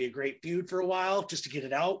think that'd be a great feud for a while just to get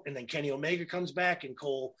it out. And then Kenny Omega comes back and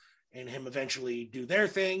Cole and him eventually do their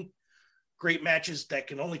thing. Great matches that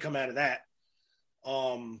can only come out of that.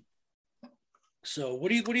 So what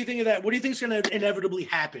do you think of that? What do you think is going to inevitably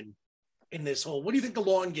happen in this whole, what do you think the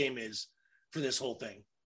long game is for this whole thing?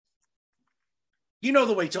 You know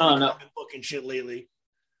the way Tony's been booking shit lately.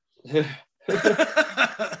 Yeah,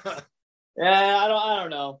 I don't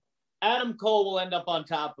know. Adam Cole will end up on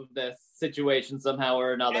top of this situation somehow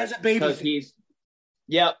or another. As a baby face.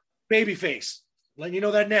 Baby face. Letting you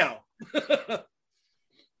know that now.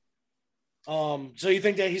 So you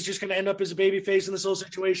think that he's just going to end up as a baby face in this whole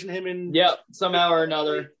situation? Him and somehow or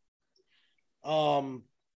another. I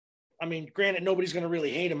mean, granted, nobody's going to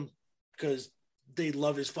really hate him because they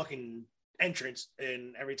love his fucking entrance,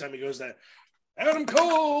 and every time he goes that Adam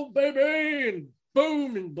Cole, baby, and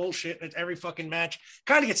boom and bullshit at every fucking match.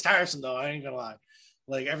 Kind of gets tiresome though. I ain't gonna lie.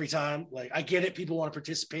 Like every time, like I get it, people want to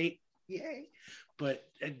participate, yay, but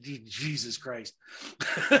Jesus Christ,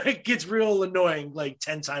 it gets real annoying like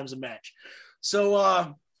 10 times a match.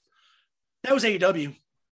 So that was AEW.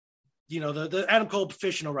 the Adam Cole,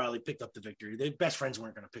 Fish, and O'Reilly picked up the victory. The best friends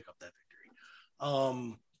weren't going to pick up that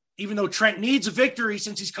victory. Even though Trent needs a victory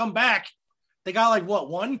since he's come back, they got like what,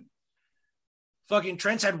 one? Fucking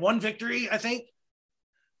Trent's had one victory, I think.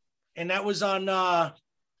 And that was on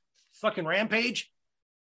fucking Rampage.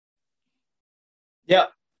 Yeah.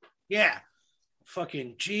 Yeah.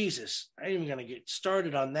 Fucking Jesus. I ain't even going to get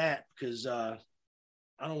started on that because I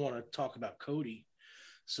don't want to talk about Cody.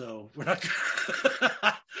 So we're not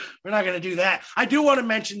going to do that. I do want to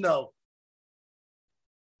mention, though,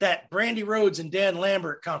 that Brandy Rhodes and Dan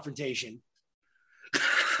Lambert confrontation.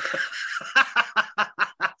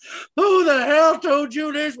 Who the hell told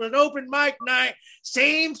you this was open mic night?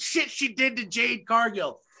 Same shit she did to Jade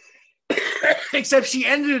Cargill. Except she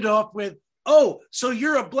ended it off with, oh, so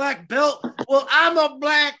you're a black belt? Well, I'm a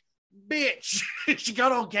black bitch. She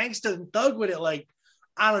got all gangsta and thug with it. Like,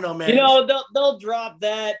 I don't know, man. They'll drop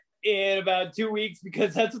that in about 2 weeks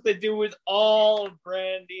because that's what they do with all of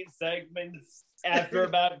Brandy's segments after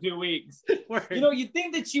about 2 weeks. You'd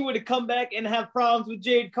think that she would have come back and have problems with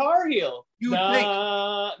Jade Cargill.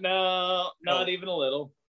 No, not even a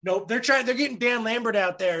little. Nope. They're getting Dan Lambert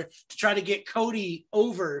out there to try to get Cody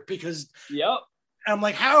over because I'm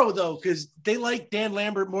like, how though? Because they like Dan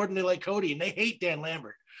Lambert more than they like Cody and they hate Dan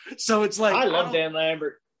Lambert. So it's like, I love Dan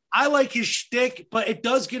Lambert. I like his shtick, but it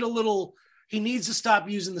does get a little. He needs to stop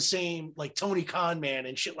using the same like Tony Khan man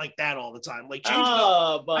and shit like that all the time. Like change it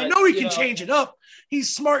up. But, I know he can change it up. He's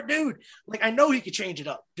a smart dude. Like I know he could change it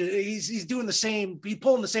up. He's doing the same. He's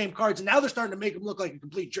pulling the same cards, and now they're starting to make him look like a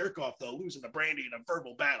complete jerk off though, losing to Brandy in a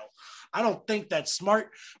verbal battle. I don't think that's smart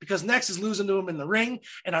because Nex is losing to him in the ring,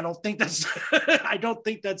 and I don't think that's. I don't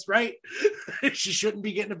think that's right. She shouldn't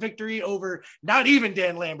be getting a victory over not even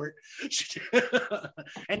Dan Lambert,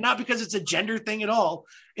 and not because it's a gender thing at all.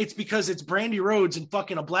 It's because it's Brandy Rhodes and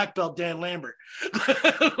fucking a black belt Dan Lambert.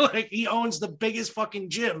 Like he owns the biggest fucking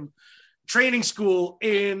gym training school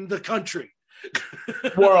in the country.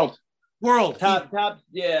 World. Top,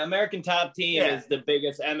 American Top Team is the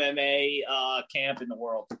biggest MMA camp in the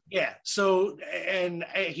world. Yeah. So, and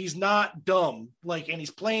he's not dumb. Like, and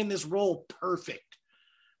he's playing this role perfect.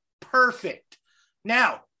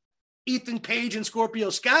 Now, Ethan Page and Scorpio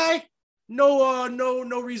Sky. No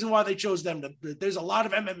reason why they chose them. There's a lot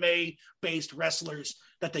of MMA-based wrestlers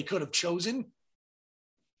that they could have chosen.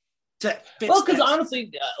 Well, because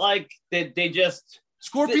honestly, like they just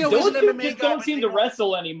Scorpio is an MMA guy. Don't seem to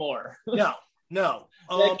wrestle anymore. No.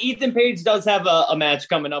 Like Ethan Page does have a match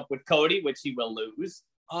coming up with Cody, which he will lose.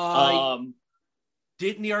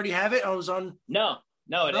 Didn't he already have it? I was on. No.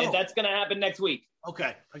 That's gonna happen next week.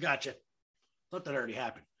 Okay, I gotcha. Thought that already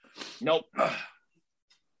happened. Nope.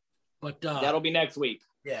 But that'll be next week.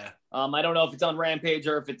 Yeah. I don't know if it's on Rampage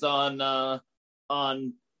or if it's on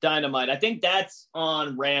Dynamite. I think that's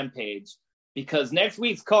on Rampage because next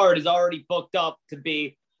week's card is already booked up to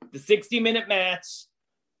be the 60-minute match,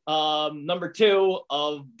 number 2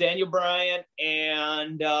 of Daniel Bryan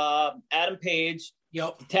and Adam Page.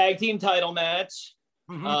 Yep. Tag team title match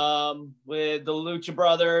with the Lucha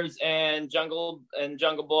Brothers and Jungle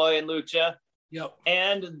Boy and Lucha. Yep.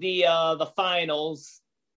 And the finals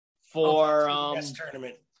for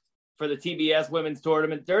tournament. For the TBS women's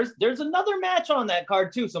tournament. There's another match on that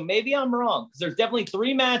card too, so maybe I'm wrong because there's definitely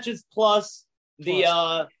 3 matches plus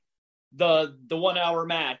the 1 hour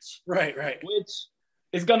match. Right. Which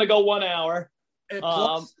is gonna go 1 hour. And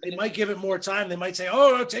plus, they might give it more time. They might say,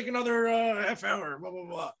 "Oh, take another half hour." Blah blah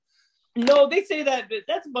blah. No, they say that, but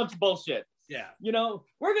that's a bunch of bullshit. Yeah.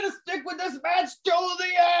 We're going to stick with this match till the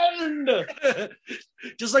end.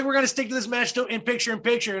 Just like we're going to stick to this match in picture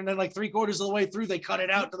and then like 3/4 of the way through, they cut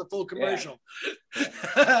it out to the full commercial.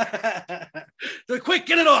 Yeah. They're quick,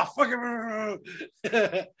 get it off.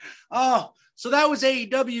 Oh, so that was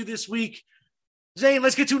AEW this week. Zane,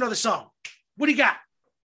 let's get to another song. What do you got?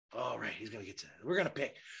 All right, he's going to get to that. We're going to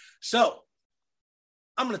pick. So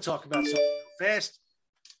I'm going to talk about something real fast.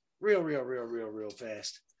 Real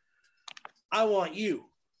fast. I want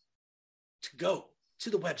you to go to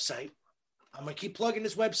the website. I'm going to keep plugging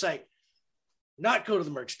this website. Not go to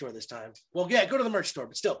the merch store this time. Well, yeah, go to the merch store,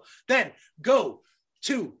 but still. Then go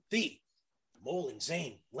to the Mole and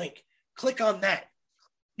Zane link. Click on that.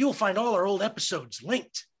 You will find all our old episodes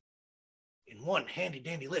linked in one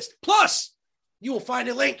handy-dandy list. Plus, you will find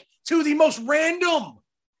a link to the most random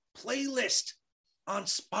playlist on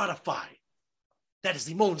Spotify. That is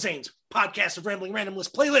the Mole and Zane's Podcast of Rambling Random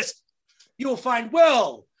List playlist. You will find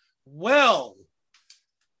well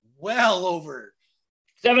over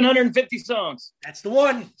 750 songs. That's the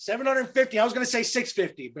one. 750. I was going to say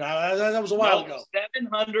 650, but that was a while ago.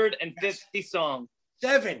 750 songs.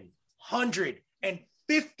 750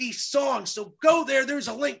 50 songs. So go there. There's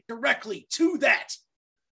a link directly to that.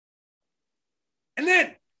 And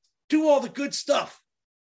then do all the good stuff.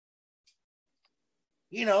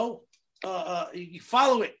 You know, you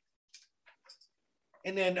follow it.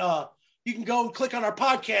 And then you can go and click on our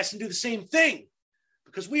podcast and do the same thing,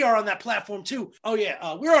 because we are on that platform too. Oh,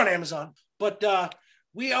 yeah, we're on Amazon, but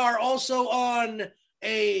we are also on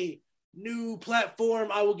a new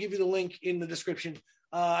platform. I will give you the link in the description.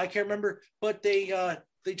 I can't remember, but they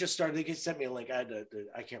just started. They sent me a link. I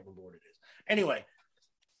can't remember what it is. Anyway,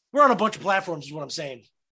 we're on a bunch of platforms is what I'm saying.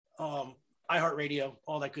 iHeartRadio,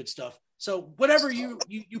 all that good stuff. So whatever you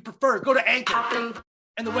prefer, go to Anchor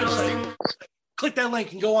and the website. Click that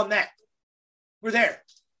link and go on that. We're there.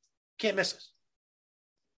 Can't miss us.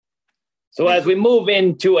 So as we move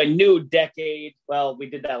into a new decade, well, we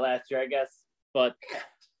did that last year, I guess, but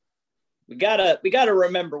we gotta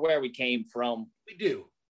remember where we came from. We do.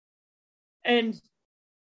 And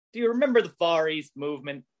do you remember the Far East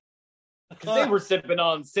movement? Because they were sipping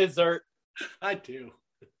on scissor. I do.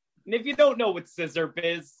 And if you don't know what scissor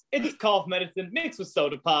is, it's cough medicine mixed with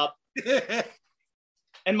soda pop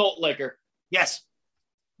and malt liquor. Yes.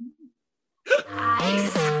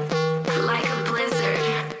 Ice, like a blizzard.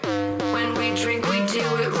 When we drink, we do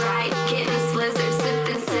it right. Getting slizzard,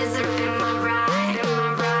 sipping scissor in my ride,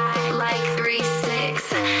 like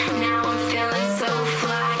 3-6. Now I'm feeling so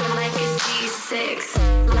fly, like a G6,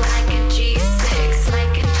 like a G6,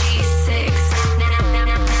 like a G6.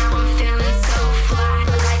 Now I'm feeling so fly,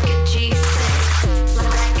 like a G6,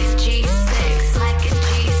 like a G6, like a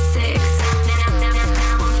G6.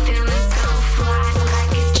 Now I'm feeling so fly,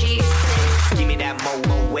 like a G6. Give me that mo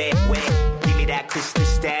wet. Give me that crystal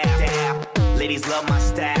style. Ladies love my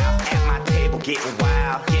style. At my table getting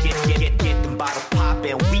wild. Get them bottles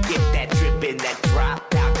poppin'. We get that drippin', that drop.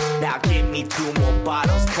 Now give me 2 more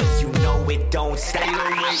bottles, cause you know it don't stop. Hell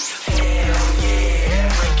yeah.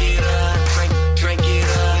 Drink it up, drink it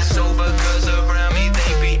up. Sober girls around me,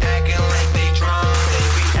 they be acting like they drunk. They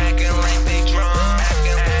be acting like they drunk.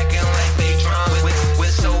 Acting like they drunk.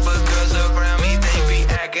 With sober girls around me, they be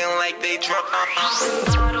acting like they drunk.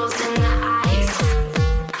 Bottles in the ice,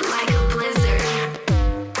 like a blizzard.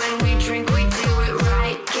 When we drink, we do it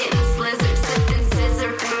right. Getting slizzard, sipping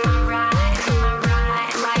scissor in my ride,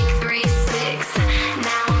 like 3-6.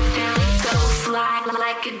 Now I'm feeling so fly,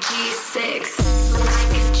 like a G6,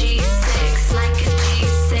 like a G6, like a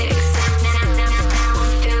G6. Now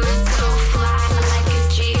I'm feeling so fly, like a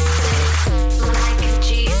G6, like a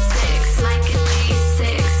G6, like a G6.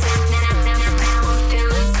 Now I'm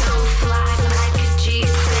feeling so fly, like a G6.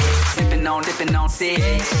 Sippin' on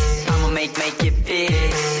 6. I'ma make it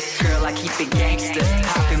fit. Girl, I keep it gangster.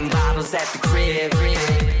 Popping bottles at the crib.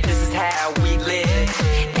 This is how we live.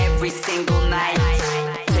 Every single night.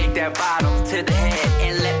 Take that bottle to the head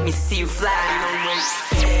and let me see you fly.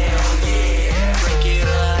 Hell yeah. Drink it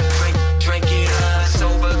up, drink it up.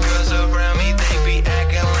 Sober girls around me, they be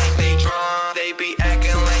acting like they drunk. They be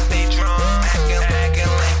acting like they drunk.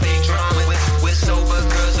 Acting like they drunk. With sober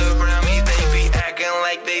girls around me, they be acting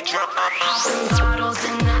like they drunk. Bottles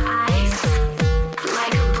in the ice,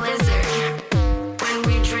 like a blizzard. When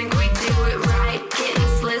we drink, we do it right.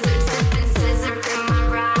 Getting slizzard, sipping scissor in my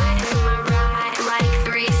ride, like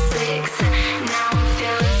 3-6. Now I'm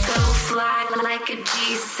feeling so fly, like a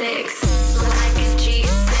G6, like a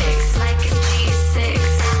G6, like a G6.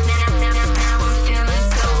 Now I'm feeling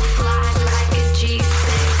so fly, like a G6,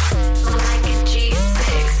 like a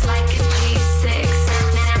G6, like a G6.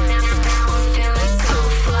 Now I'm feeling so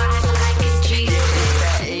fly, like a G6.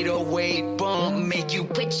 808 bump, make you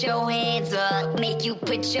Put your hands up, make you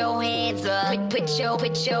put your hands up, put your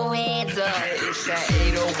hands up. It's that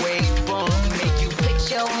 808 bump, make you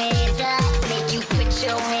Put your hands up, make you put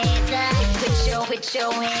your hands up, put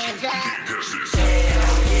your hands up.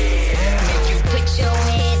 hell yeah. Make you put your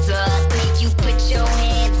hands up, make you put your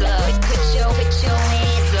hands up, put your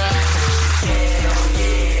hands up. Hell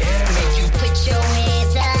yeah. Make you put your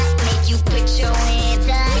hands up, make you put your hands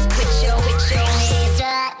up, put your hands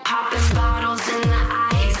up. Popping bottles in the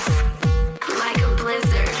ice, like a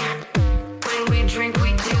blizzard. When we drink, we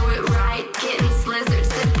do it right. Getting slizzard,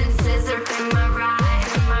 sipping scissor in my ride,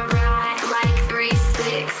 like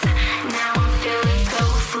 3-6. Now I'm feeling so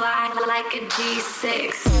fly, like a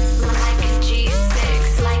G6, like a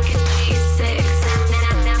G6, like a G6.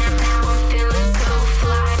 Now I'm feeling so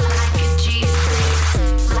fly, like a G6,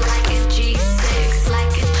 like a G6,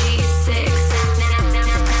 like a G6.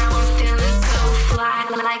 Now I'm feeling so fly,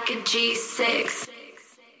 like a G6.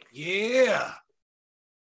 Yeah.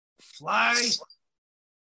 Fly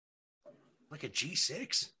like a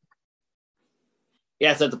G6.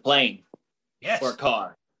 Yes, that's a plane. Yes. for a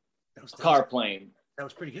car. That was, Car plane. That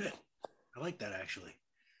was pretty good. I like that, actually.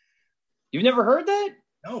 You've never heard that?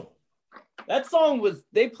 No. That song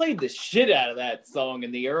they played the shit out of that song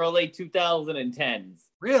in the early 2010s.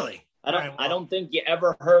 Really? I don't think you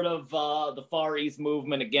ever heard of the Far East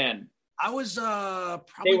movement again. I was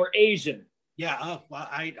probably... They were Asian. Yeah, well,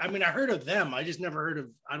 I mean, I heard of them. I just never heard of...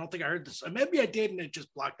 I don't think I heard this. Maybe I did, and it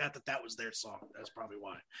just blocked out that was their song. That's probably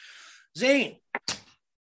why. Zane,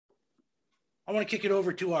 I want to kick it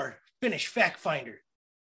over to our Finnish fact finder,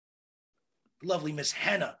 lovely Miss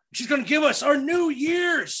Hannah. She's going to give us our New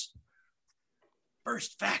Year's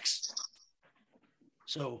first facts.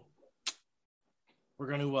 So we're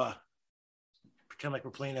going to pretend like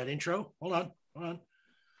we're playing that intro. Hold on.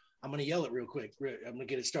 I'm going to yell it real quick. I'm going to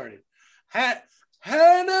get it started.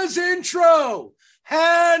 Hannah's intro.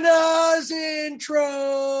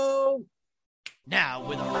 Now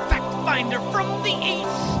with our fact finder from the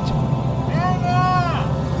east. Hannah.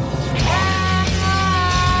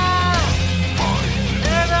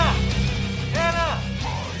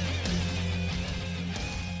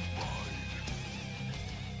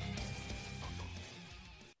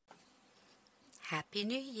 Happy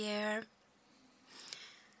New Year.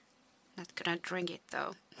 Not gonna drink it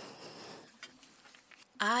though.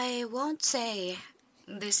 I won't say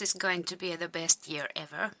this is going to be the best year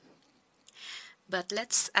ever, but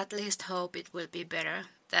let's at least hope it will be better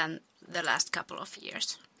than the last couple of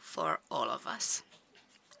years for all of us.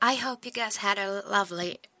 I hope you guys had a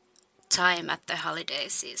lovely time at the holiday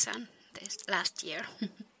season this last year.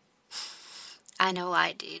 I know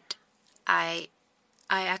I did. I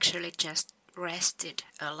actually just rested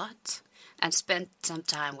a lot and spent some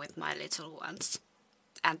time with my little ones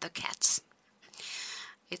and the cats.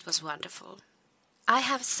 It was wonderful. I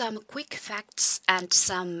have some quick facts and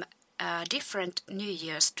some different New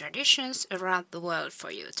Year's traditions around the world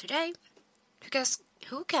for you today, because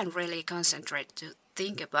who can really concentrate to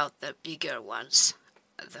think about the bigger ones,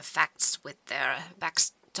 the facts with their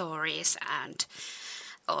backstories and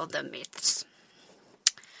all the myths.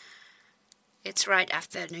 It's right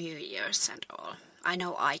after New Year's and all. I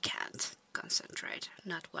know I can't concentrate,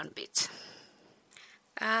 not one bit.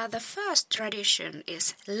 The first tradition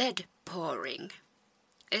is lead pouring.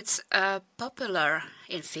 It's popular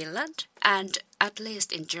in Finland and at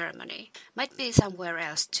least in Germany. Might be somewhere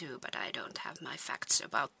else too, but I don't have my facts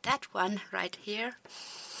about that one right here.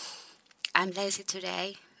 I'm lazy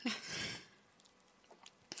today.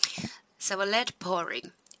 So a lead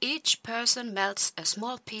pouring. Each person melts a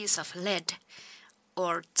small piece of lead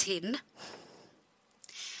or tin.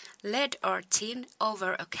 Lead or tin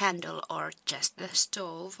over a candle or just the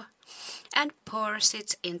stove, and pours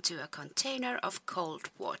it into a container of cold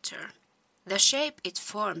water. The shape it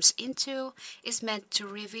forms into is meant to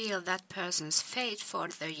reveal that person's fate for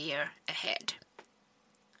the year ahead.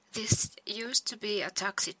 This used to be a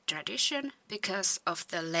toxic tradition because of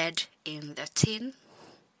the lead in the tin.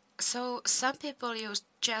 So some people used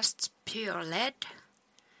just pure lead.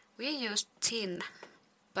 We used tin,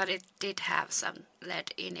 but it did have some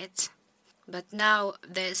lead in it. But now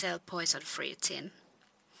they sell poison-free tin.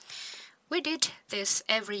 We did this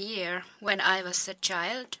every year when I was a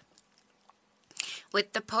child,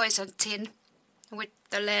 with the poison tin, with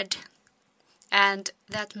the lead, and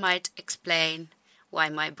that might explain why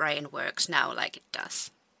my brain works now like it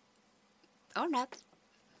does. Or not.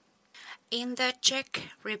 In the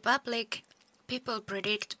Czech Republic, people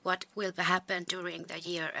predict what will happen during the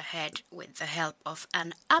year ahead with the help of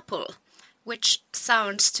an apple, which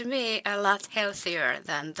sounds to me a lot healthier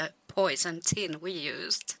than the poison tin we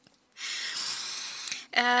used.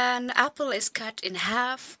 An apple is cut in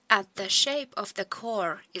half, and the shape of the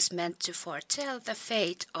core is meant to foretell the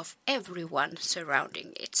fate of everyone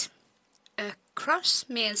surrounding it. A cross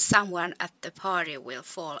means someone at the party will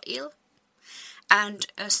fall ill, and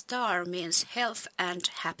a star means health and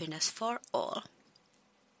happiness for all.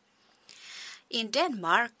 In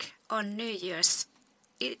Denmark, on New Year's,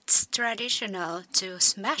 it's traditional to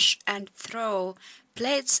smash and throw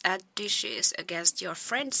plates and dishes against your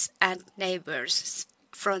friends and neighbors'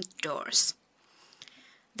 front doors.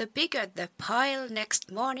 The bigger the pile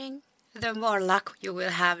next morning, the more luck you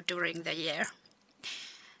will have during the year.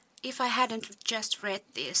 If I hadn't just read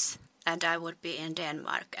this, and I would be in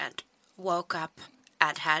Denmark and woke up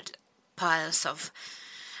and had piles of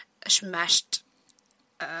smashed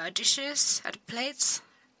dishes and plates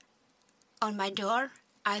on my door,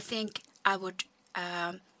 I think I would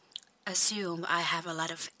assume I have a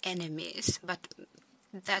lot of enemies, but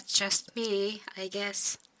that's just me, I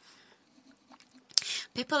guess.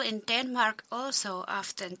 People in Denmark also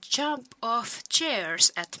often jump off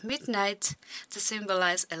chairs at midnight to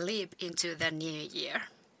symbolize a leap into the new year.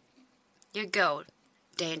 You go,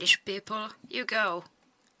 Danish people, you go.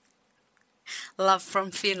 Love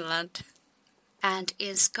from Finland. And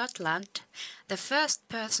in Scotland, the first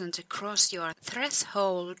person to cross your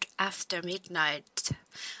threshold after midnight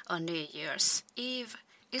on New Year's Eve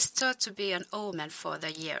is thought to be an omen for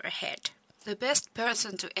the year ahead. The best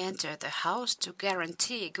person to enter the house to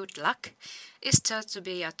guarantee good luck is thought to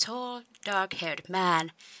be a tall, dark-haired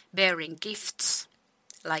man bearing gifts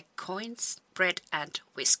like coins, bread and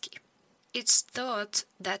whiskey. It's thought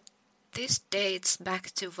that this dates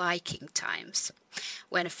back to Viking times,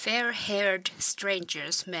 when fair-haired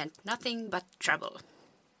strangers meant nothing but trouble.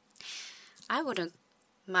 I wouldn't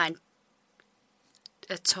mind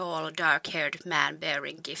a tall, dark-haired man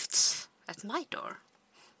bearing gifts at my door.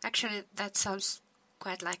 Actually, that sounds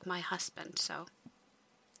quite like my husband, so.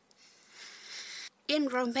 In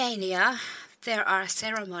Romania, there are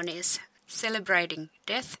ceremonies celebrating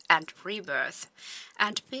death and rebirth,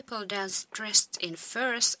 and people dance dressed in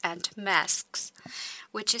furs and masks,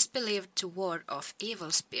 which is believed to ward off evil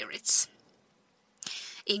spirits.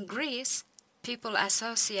 In Greece, people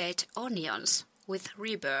associate onions with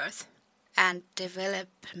rebirth and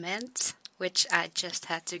development, which I just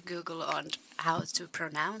had to Google on how to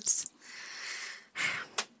pronounce,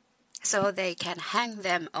 so they can hang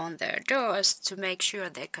them on their doors to make sure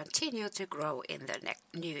they continue to grow in the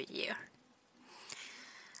new year.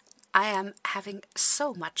 I am having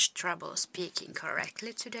so much trouble speaking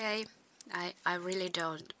correctly today. I really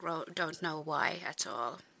don't know why at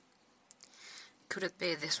all. Could it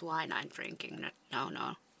be this wine I'm drinking? No,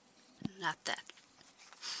 not that.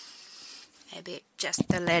 Maybe just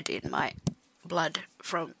the lead in my blood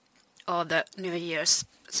from all the New Year's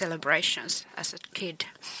celebrations as a kid.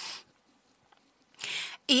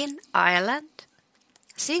 In Ireland,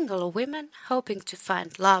 single women hoping to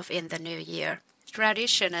find love in the new year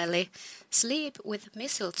traditionally sleep with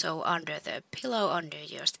mistletoe under their pillow on New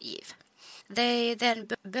Year's Eve. They then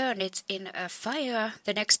burn it in a fire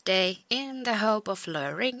the next day in the hope of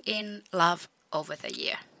luring in love over the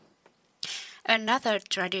year. Another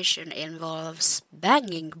tradition involves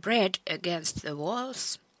banging bread against the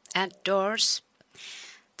walls and doors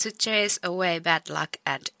to chase away bad luck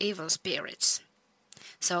and evil spirits.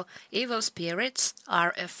 So evil spirits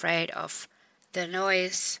are afraid of the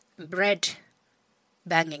noise bread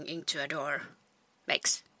banging into a door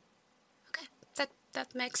makes. Okay,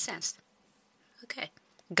 that makes sense. Okay.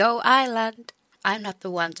 Go Ireland. I'm not the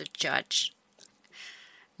one to judge.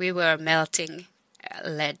 We were melting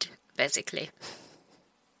lead, basically.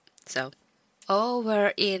 So,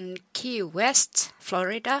 over in Key West,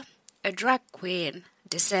 Florida, a drag queen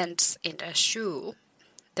descends in a shoe.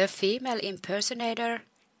 The female impersonator,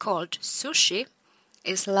 called Sushi,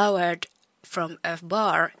 is lowered from a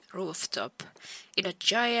bar rooftop in a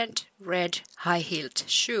giant red high-heeled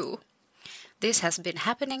shoe. This has been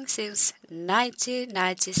happening since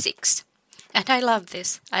 1996. And I love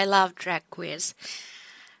this. I love drag queens.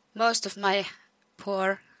 Most of my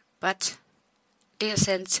poor but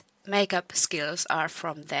decent makeup skills are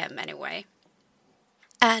from them anyway.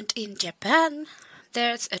 And in Japan,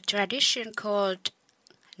 there's a tradition called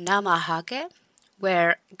Namahage,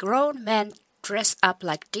 where grown men dress up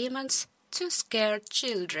like demons to scare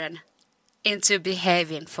children into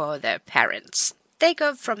behaving for their parents. They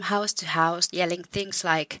go from house to house yelling things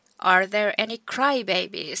like, "Are there any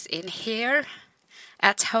crybabies in here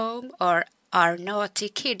at home, or are naughty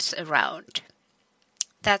kids around?"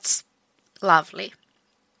 That's lovely,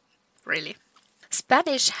 really.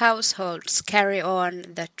 Spanish households carry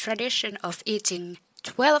on the tradition of eating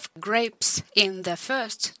 12 grapes in the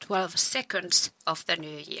first 12 seconds of the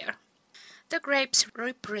new year. The grapes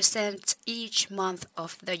represent each month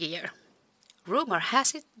of the year. Rumor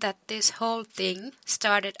has it that this whole thing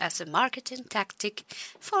started as a marketing tactic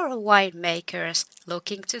for winemakers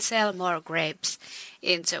looking to sell more grapes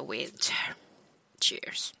into winter.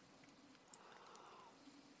 Cheers.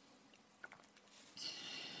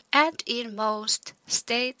 And in most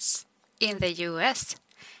states in the US,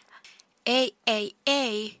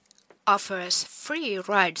 AAA offers free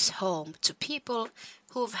rides home to people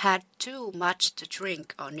who've had too much to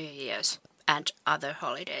drink on New Year's and other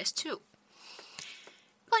holidays too.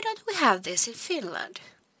 Why don't we have this in Finland?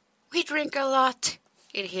 We drink a lot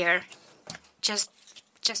in here. Just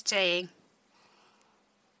saying.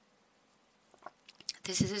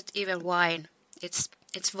 This isn't even wine. It's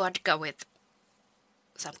vodka with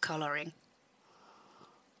some coloring.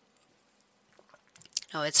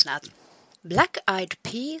 No, it's not. Black-eyed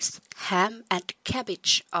peas, ham and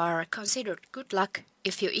cabbage are considered good luck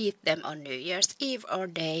if you eat them on New Year's Eve or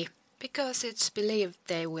day, because it's believed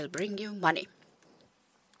they will bring you money.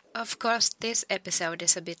 Of course, this episode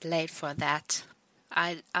is a bit late for that.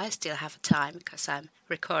 I still have time because I'm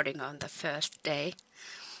recording on the first day.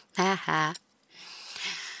 Haha.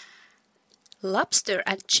 Lobster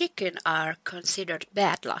and chicken are considered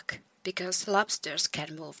bad luck because lobsters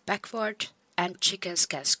can move backward and chickens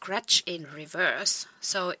can scratch in reverse.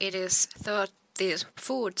 So it is thought these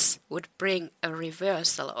foods would bring a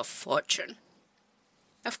reversal of fortune.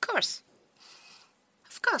 Of course,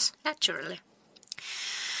 naturally.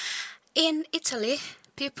 In Italy,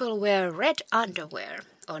 people wear red underwear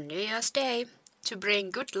on New Year's Day to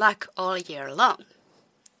bring good luck all year long.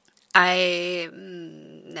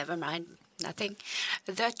 Never mind, nothing.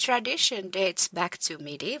 The tradition dates back to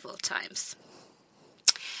medieval times.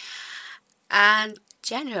 And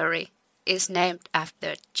January is named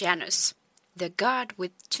after Janus, the god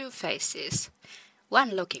with two faces,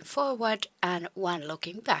 one looking forward and one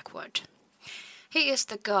looking backward. He is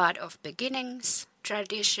the god of beginnings,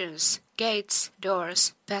 traditions, gates,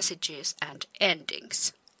 doors, passages and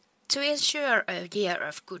endings. To ensure a year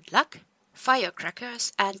of good luck,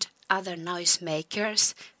 firecrackers and other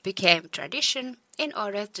noisemakers became tradition in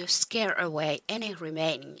order to scare away any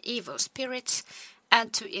remaining evil spirits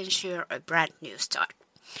and to ensure a brand new start.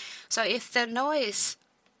 So if the noise,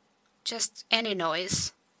 just any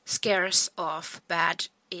noise, scares off bad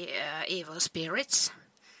evil spirits,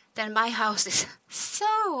 then my house is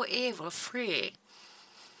so evil-free.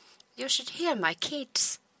 You should hear my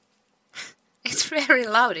kids. It's very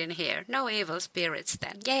loud in here. No evil spirits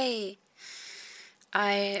then. Yay!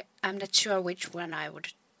 I'm not sure which one I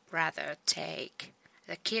would rather take.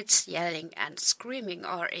 The kids yelling and screaming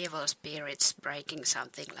or evil spirits breaking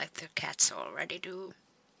something like the cats already do.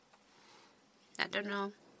 I don't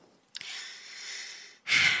know.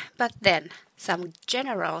 But then, some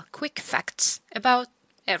general quick facts about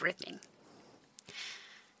everything.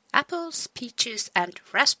 Apples, peaches and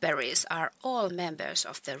raspberries are all members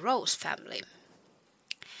of the rose family.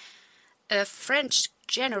 A French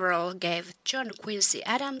general gave John Quincy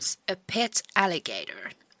Adams a pet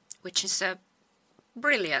alligator, which is a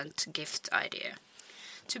brilliant gift idea.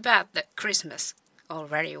 Too bad that Christmas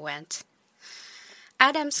already went.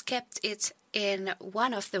 Adams kept it in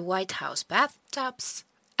one of the White House bathtubs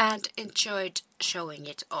and enjoyed showing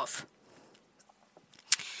it off.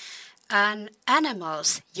 An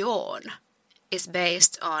animal's yawn is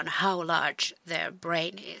based on how large their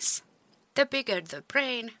brain is. The bigger the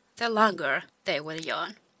brain, the longer they will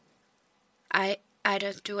yawn. I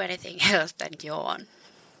don't do anything else than yawn,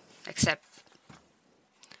 except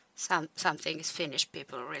some things Finnish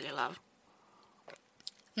people really love.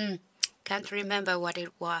 Can't remember what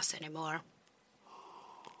it was anymore.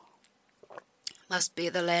 Must be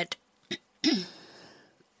the lead.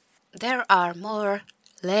 There are more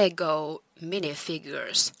Lego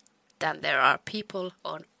minifigures than there are people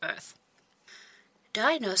on Earth.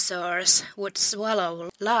 Dinosaurs would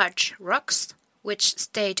swallow large rocks which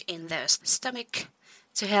stayed in their stomach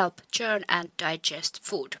to help churn and digest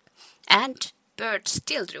food. And birds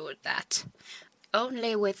still do that,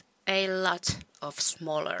 only with a lot of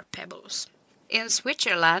smaller pebbles. In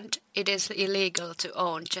Switzerland, it is illegal to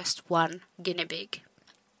own just one guinea pig.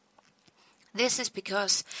 This is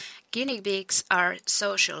because guinea pigs are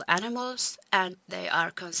social animals and they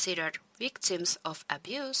are considered victims of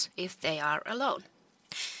abuse if they are alone.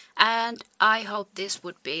 And I hope this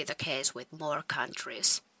would be the case with more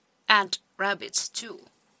countries. And rabbits too.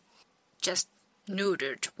 Just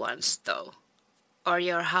neutered ones though. Or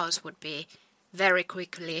your house would be very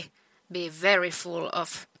quickly be very full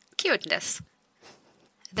of cuteness.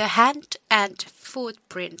 The hand and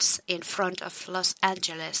footprints in front of Los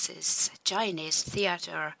Angeles' Chinese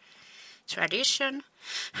theater tradition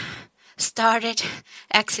started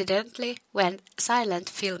accidentally when silent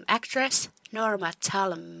film actress Norma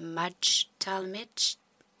Talmadge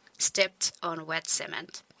stepped on wet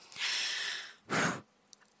cement.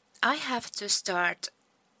 I have to start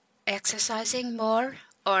exercising more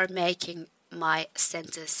or making my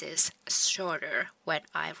sentences shorter when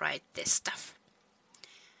I write this stuff.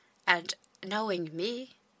 And knowing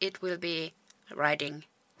me, it will be writing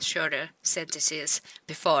shorter sentences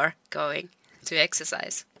before going to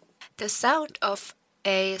exercise. The sound of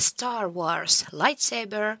a Star Wars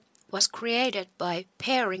lightsaber was created by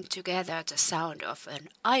pairing together the sound of an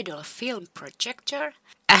idle film projector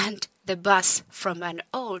and the buzz from an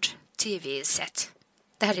old TV set.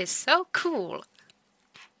 That is so cool!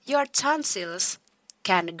 Your tonsils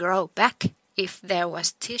can grow back if there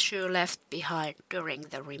was tissue left behind during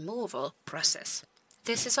the removal process.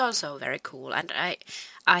 This is also very cool, and I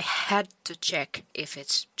had to check if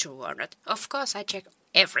it's true or not. Of course, I check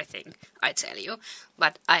everything, I tell you,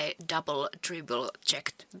 but I double, triple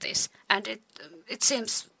checked this, and it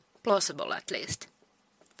seems plausible at least.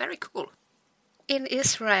 Very cool. In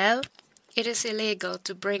Israel, it is illegal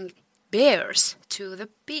to bring bears to the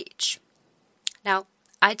beach. Now,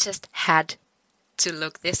 I just had to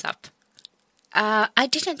look this up. I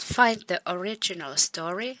didn't find the original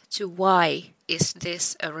story to why is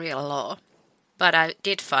this a real law, but I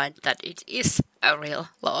did find that it is a real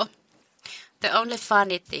law. The only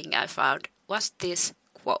funny thing I found was this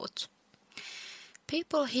quote.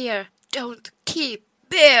 People here don't keep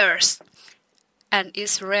bears, an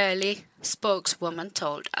Israeli spokeswoman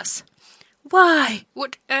told us. Why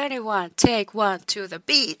would anyone take one to the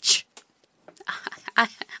beach?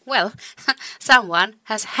 Well, someone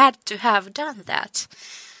has had to have done that,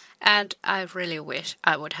 and I really wish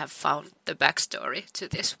I would have found the backstory to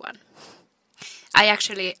this one. I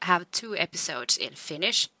actually have 2 episodes in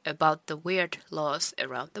Finnish about the weird laws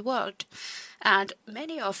around the world, and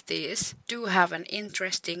many of these do have an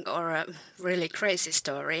interesting or a really crazy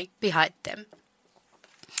story behind them.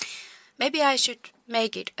 Maybe I should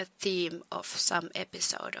make it a theme of some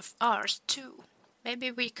episode of ours too.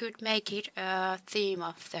 Maybe we could make it a theme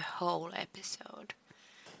of the whole episode.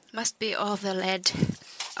 Must be all the lead.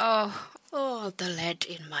 Oh, all the lead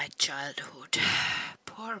in my childhood.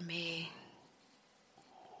 Poor me.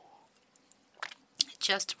 It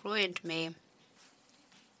just ruined me.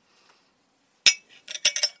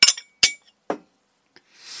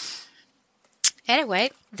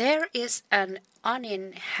 Anyway, there is an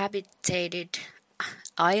uninhabited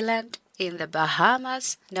island in the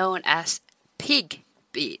Bahamas known as Pig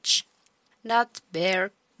Beach. Not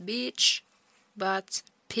Bear Beach, but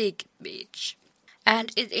Pig Beach.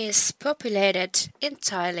 And it is populated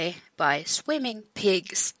entirely by swimming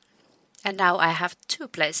pigs. And now I have 2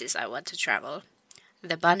 places I want to travel.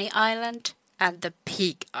 The Bunny Island and the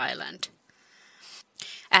Pig Island.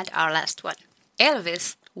 And our last one.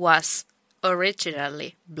 Elvis was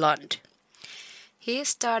originally blonde. He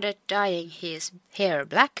started dyeing his hair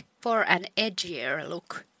black for an edgier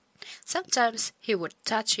look. Sometimes he would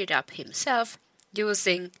touch it up himself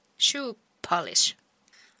using shoe polish.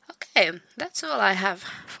 Okay, that's all I have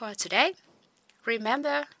for today.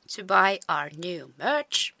 Remember to buy our new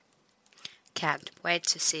merch. Can't wait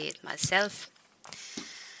to see it myself.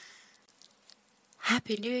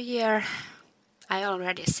 Happy New Year. I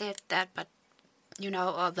already said that, but you know,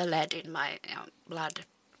 all the lead in my blood.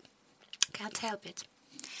 Can't help it.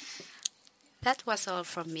 That was all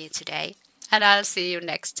from me today, and I'll see you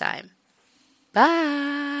next time.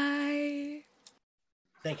 Bye.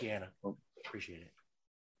 Thank you, Anna. Appreciate it.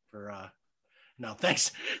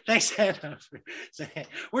 Thanks, Anna.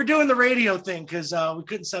 We're doing the radio thing because we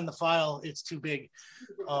couldn't send the file; it's too big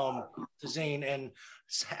to Zane. And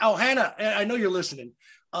Hannah, I know you're listening.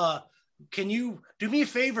 Can you do me a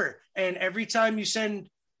favor? And every time you send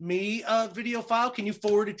me a video file, can you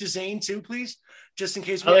forward it to Zane too, please? Just in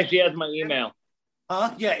case. I think she has my email.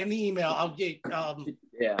 Yeah, in the email. I'll get.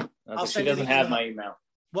 She doesn't have my email.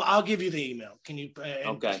 Well, I'll give you the email. Can you?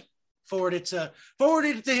 Okay. Forward it to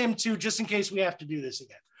him too, just in case we have to do this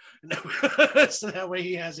again. So that way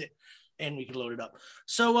he has it, and we can load it up.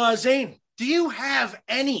 So, Zane, do you have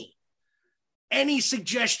any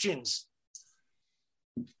suggestions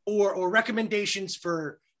or recommendations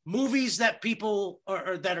for movies that people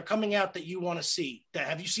or that are coming out that you want to see?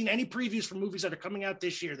 Have you seen any previews for movies that are coming out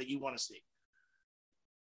this year that you want to see?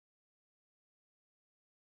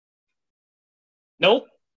 Nope.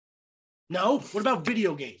 No? What about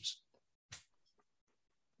video games?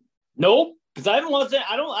 Nope. Because I haven't watched it.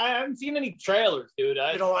 I haven't seen any trailers, dude.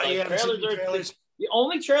 Trailers. The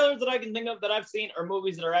only trailers that I can think of that I've seen are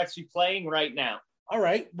movies that are actually playing right now. All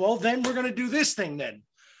right. Well, then we're going to do this thing then.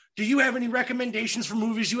 Do you have any recommendations for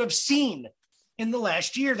movies you have seen in the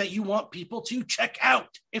last year that you want people to check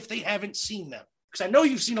out if they haven't seen them? Because I know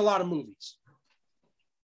you've seen a lot of movies.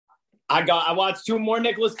 I watched 2 more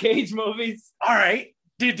Nicolas Cage movies. All right.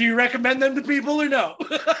 Do you recommend them to people or no?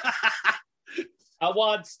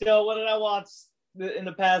 What did I watch in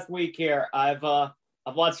the past week here? I've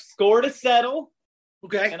watched Score to Settle.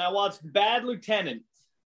 Okay. And I watched Bad Lieutenant.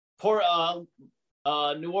 New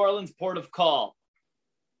Orleans Port of Call.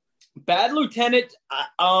 Bad Lieutenant,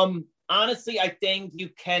 honestly, I think you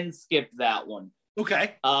can skip that one.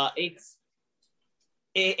 Okay.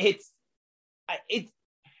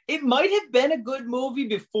 It might have been a good movie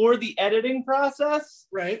before the editing process.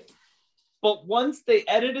 Right. But once they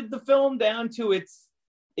edited the film down to its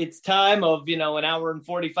its time of, an hour and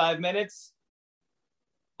 45 minutes,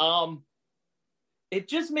 it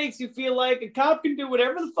just makes you feel like a cop can do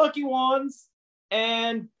whatever the fuck he wants,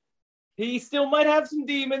 and he still might have some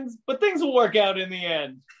demons, but things will work out in the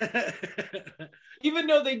end. Even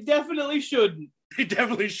though they definitely shouldn't. They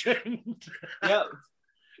definitely shouldn't. Yep.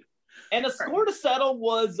 And A Score to Settle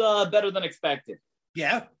was better than expected.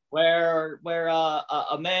 Yeah. Where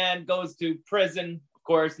a man goes to prison. Of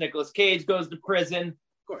course, Nicolas Cage goes to prison.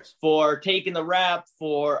 Of course. For taking the rap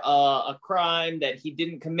for a crime that he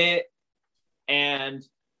didn't commit. And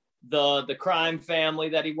the crime family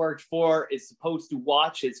that he worked for is supposed to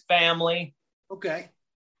watch his family. Okay.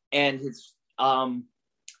 And his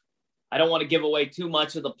I don't want to give away too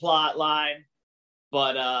much of the plot line,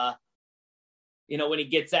 but when he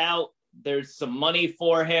gets out, there's some money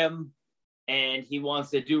for him, and he wants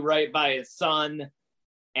to do right by his son,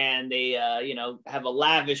 and they have a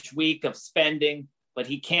lavish week of spending, but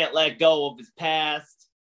he can't let go of his past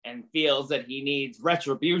and feels that he needs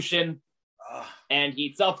retribution. And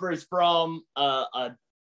he suffers from a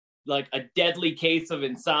deadly case of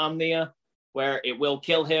insomnia where it will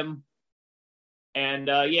kill him. And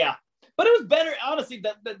but it was better, honestly.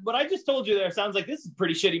 That what I just told you there sounds like this is a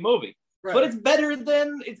pretty shitty movie, right. But it's better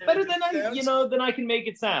than I can make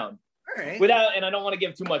it sound. All right. And I don't want to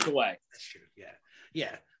give too much away. That's true.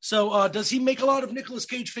 Yeah. So does he make a lot of Nicolas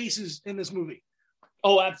Cage faces in this movie?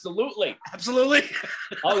 Oh, absolutely. Absolutely.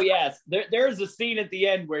 Oh, yes. There's a scene at the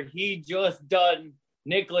end where he just done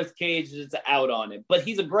Nicolas Cage is out on him. But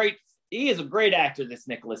he is a great actor, this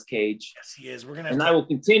Nicolas Cage. Yes, he is. I will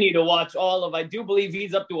continue to watch I do believe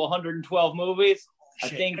he's up to 112 movies.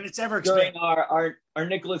 Shit. I think and it's ever during our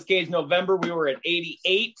Nicolas Cage November, we were at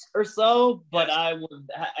 88 or so, but yes.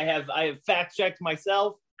 I have fact checked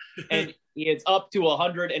myself, and he is up to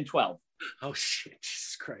 112. Oh shit,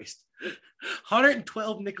 Jesus Christ.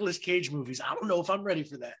 112 Nicolas Cage movies. I don't know if I'm ready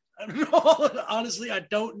for that. I don't know. Honestly, I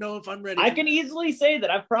don't know if I'm ready. I can easily say that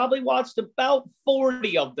I've probably watched about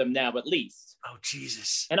 40 of them now, at least. Oh,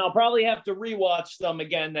 Jesus. And I'll probably have to rewatch some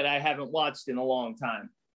again that I haven't watched in a long time.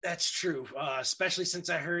 That's true, especially since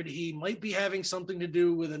I heard he might be having something to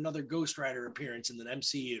do with another Ghost Rider appearance in the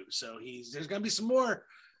MCU. So there's going to be some more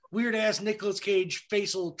weird-ass Nicolas Cage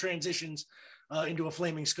facial transitions into a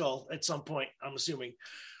flaming skull at some point, I'm assuming.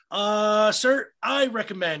 Sir, I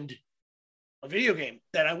recommend a video game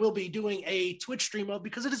that I will be doing a Twitch stream of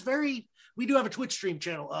because it is we do have a Twitch stream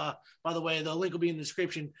channel. By the way, the link will be in the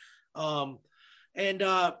description. And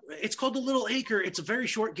it's called The Little Acre. It's a very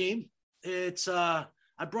short game. It's,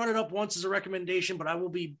 I brought it up once as a recommendation, but I will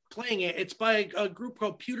be playing it. It's by a group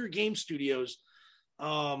called Pewter Game Studios.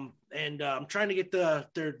 And I'm trying to get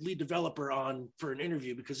their lead developer on for an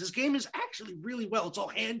interview because this game is actually really well. It's all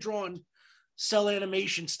hand-drawn cell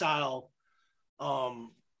animation style,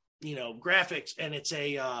 graphics, and it's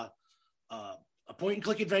a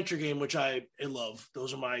point-and-click adventure game, which I love.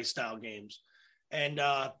 Those are my style games, and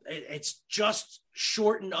it's just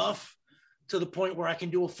short enough to the point where I can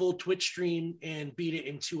do a full Twitch stream and beat it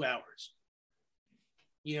in 2 hours.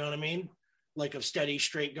 You know what I mean? Like of steady,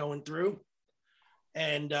 straight going through.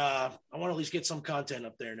 And I want to at least get some content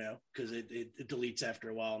up there now because it deletes after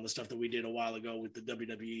a while. And the stuff that we did a while ago with the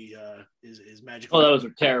WWE is magical. Oh, those are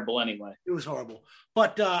terrible anyway. It was horrible.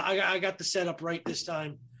 But I got the setup right this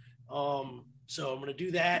time. So I'm going to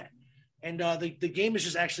do that. And the game is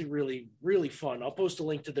just actually really, really fun. I'll post a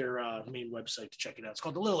link to their main website to check it out. It's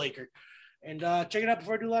called The Little Acre. And check it out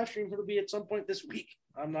before I do live stream. It'll be at some point this week.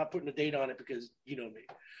 I'm not putting a date on it because you know me.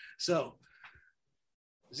 So,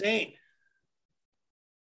 Zane.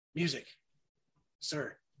 Music.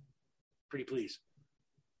 Sir. Pretty please.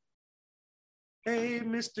 Hey,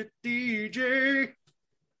 Mr. DJ.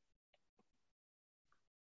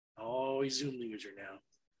 Oh, he's Zoom user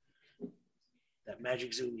now. That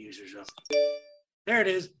magic Zoom user's up. There it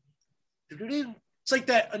is. It's like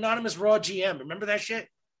that anonymous Raw GM. Remember that shit?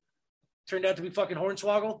 Turned out to be fucking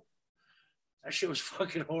Hornswoggle. That shit was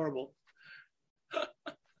fucking horrible.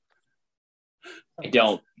 I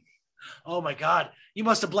don't. Oh my God. You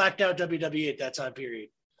must have blacked out WWE at that time period.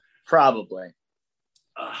 Probably.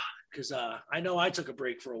 Because I know I took a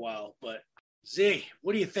break for a while, but Z,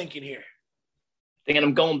 what are you thinking here? Thinking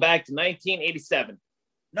I'm going back to 1987.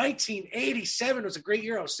 1987 was a great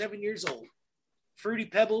year. I was 7 years old. Fruity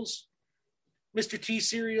Pebbles, Mr. T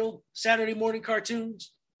cereal, Saturday morning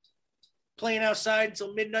cartoons, playing outside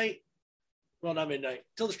until midnight. Well, not midnight,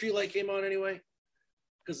 till the street light came on anyway,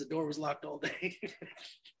 because the door was locked all day.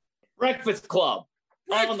 Breakfast Club.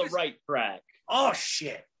 On the right track. Oh,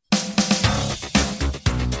 shit.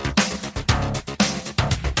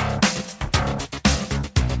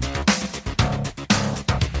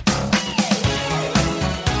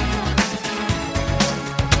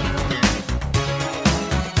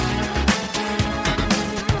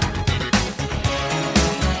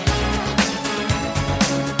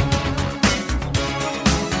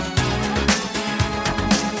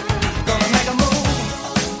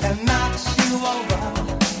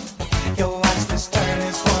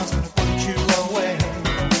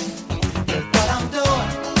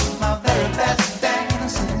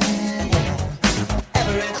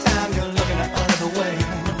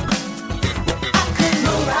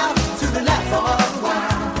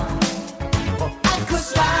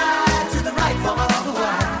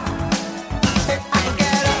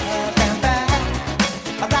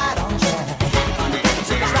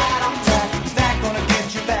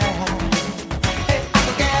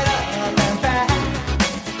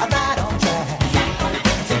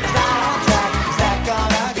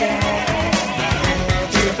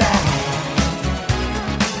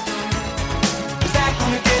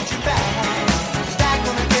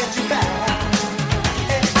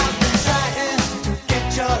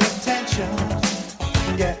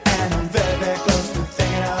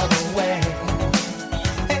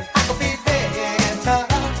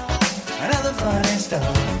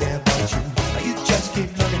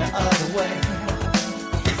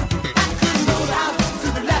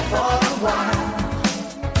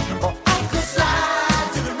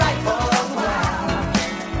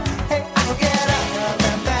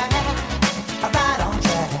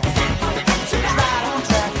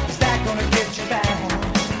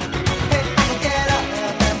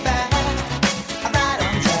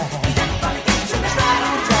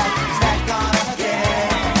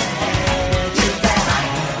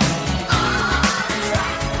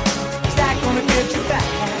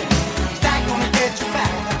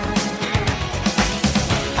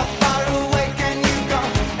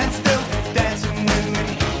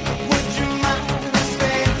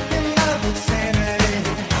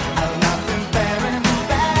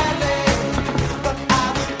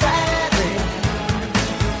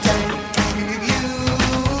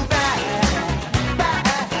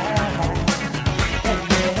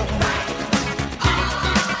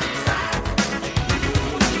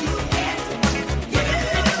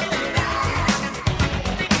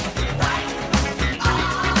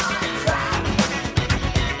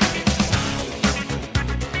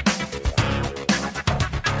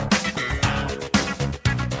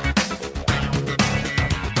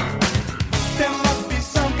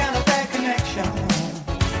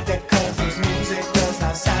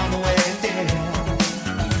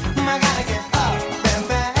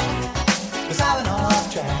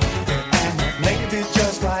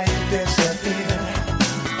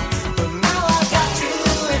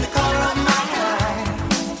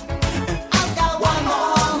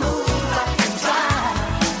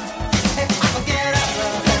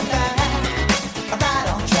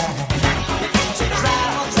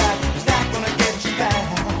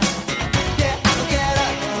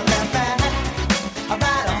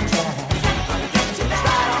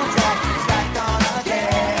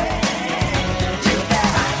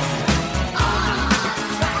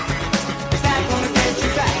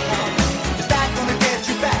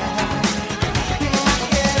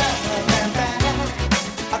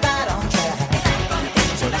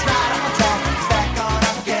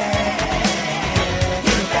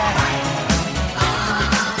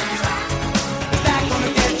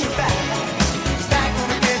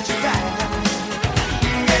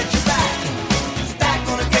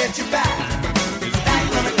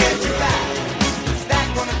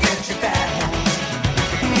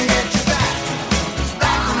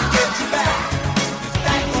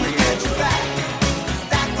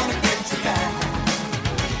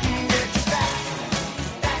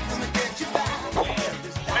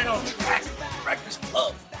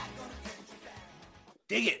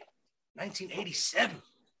 1987.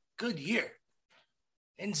 Good year.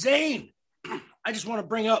 And Zane, I just want to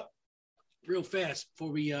bring up real fast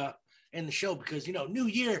before we end the show, because, new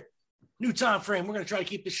year, new time frame. We're going to try to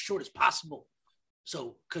keep this as short as possible.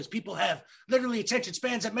 So, because people have literally attention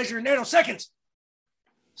spans that measure in nanoseconds.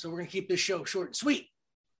 So we're going to keep this show short and sweet.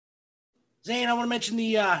 Zane, I want to mention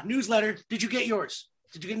the newsletter. Did you get yours?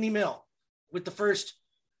 Did you get an email with the first,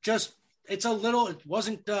 it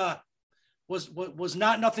wasn't, was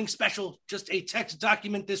not nothing special, just a text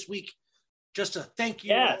document this week. Just a thank you.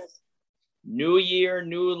 Yes. New year,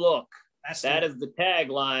 new look. That is the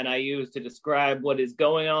tagline I use to describe what is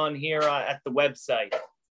going on here at the website.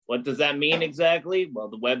 What does that mean exactly? Well,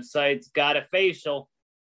 the website's got a facial.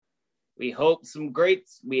 We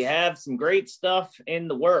have some great stuff in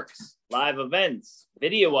the works. Live events,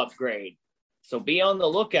 video upgrade. So be on the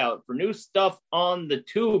lookout for new stuff on the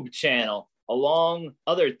Tube channel, along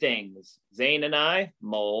other things. Zane and I,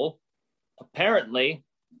 Mole, apparently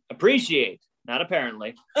appreciate, not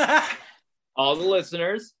apparently, all the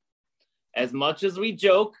listeners. As much as we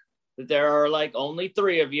joke that there are like only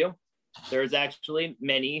 3 of you, there's actually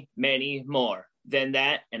many, many more than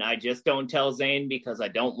that. And I just don't tell Zane because I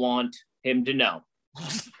don't want him to know.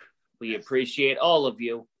 We appreciate all of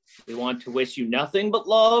you. We want to wish you nothing but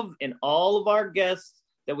love, and all of our guests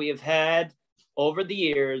that we have had over the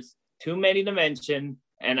years, too many to mention,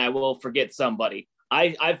 and I will forget somebody.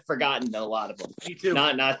 I've forgotten a lot of them. Me too.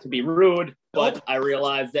 Not to be rude, but I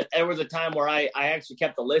realized that there was a time where I actually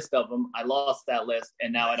kept a list of them. I lost that list,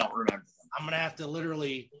 and now I don't remember them. I'm going to have to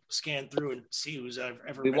literally scan through and see who's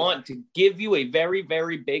ever. We want to give you a very,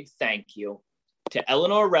 very big thank you to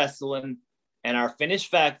Eleanor Wrestling and our Finnish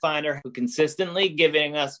fact finder, who consistently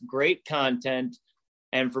giving us great content,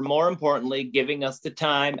 and for more importantly, giving us the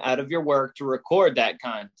time out of your work to record that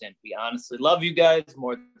content. We honestly love you guys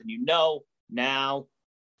more than you know. Now,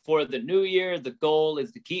 for the new year, the goal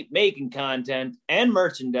is to keep making content and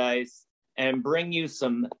merchandise and bring you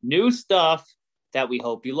some new stuff that we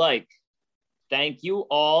hope you like. Thank you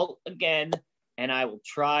all again, and I will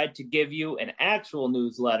try to give you an actual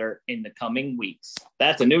newsletter in the coming weeks.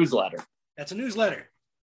 That's a newsletter. That's a newsletter.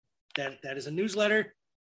 That is a newsletter.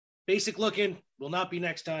 Basic looking, will not be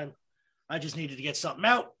next time. I just needed to get something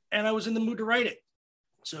out, and I was in the mood to write it.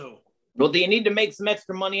 So. Well, do you need to make some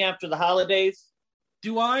extra money after the holidays?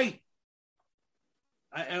 Do I?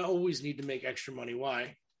 I always need to make extra money.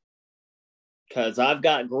 Why? Because I've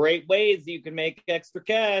got great ways you can make extra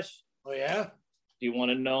cash. Oh, yeah? Do you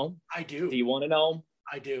want to know? I do. Do you want to know?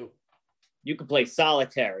 I do. You can play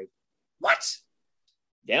solitary. What?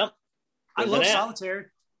 Yep. I love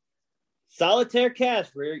solitaire. Solitaire cash,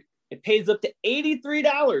 where it pays up to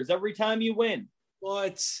 $83 every time you win.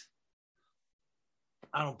 What?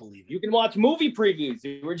 I don't believe it. You can watch movie previews.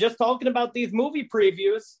 We were just talking about these movie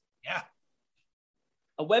previews. Yeah.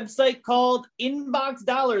 A website called Inbox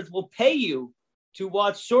Dollars will pay you to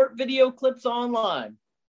watch short video clips online.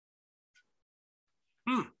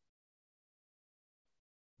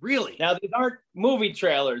 Really? Now, these aren't movie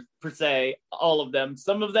trailers per se, all of them.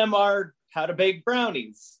 Some of them are how to bake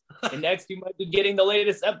brownies. And next, you might be getting the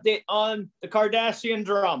latest update on the Kardashian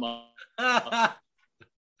drama.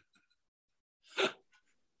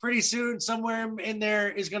 Pretty soon, somewhere in there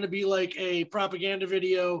is going to be like a propaganda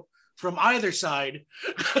video from either side.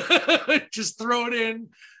 Just throw it in.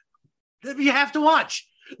 You have to watch.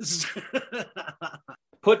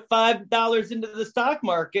 Put $5 into the stock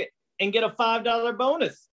market and get a $5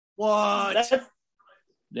 bonus. What?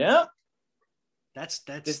 That's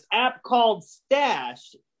this app called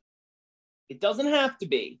Stash. It doesn't have to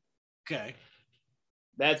be. Okay.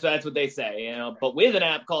 That's what they say, But with an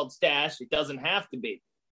app called Stash, it doesn't have to be.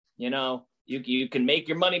 You can make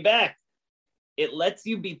your money back. It lets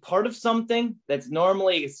you be part of something that's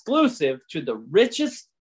normally exclusive to the richest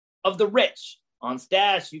of the rich. On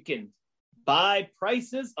Stash, you can buy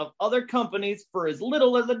prices of other companies for as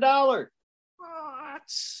little as $1. What?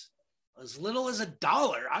 As little as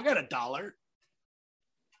 $1? I got $1.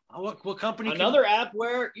 What company? Another app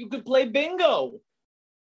where you could play bingo.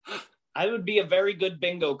 I would be a very good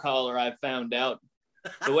bingo caller, I've found out.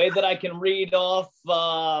 The way that I can read off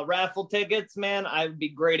raffle tickets, man, I would be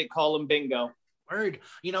great at calling bingo. Word.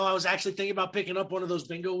 I was actually thinking about picking up one of those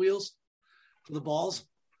bingo wheels for the balls.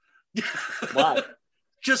 Why?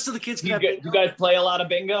 Just so the kids can you have bingo. You guys play a lot of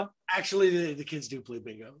bingo? Actually, the kids do play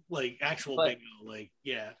bingo. Like actual bingo. Like,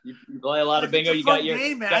 yeah. You play a lot of bingo. You got your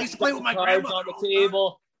game, man. I used to play with my cards grandmother on the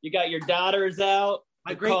table. You got your daughters out.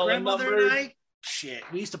 My great grandmother and I. Shit,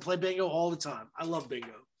 we used to play bingo all the time. I love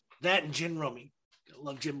bingo. That and gin rummy. I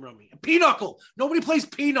love Jim Rummy. Pinochle. Nobody plays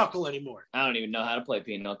Pinochle anymore. I don't even know how to play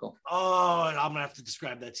Pinochle. Oh, and I'm gonna have to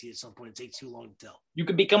describe that to you at some point. It takes too long to tell. You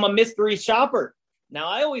could become a mystery shopper. Now,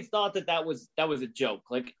 I always thought that was a joke.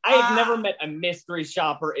 Like, I have never met a mystery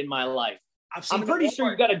shopper in my life. I'm pretty sure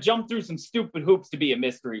you got to jump through some stupid hoops to be a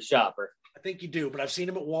mystery shopper. I think you do, but I've seen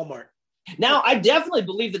him at Walmart. Now, I definitely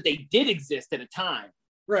believe that they did exist at a time.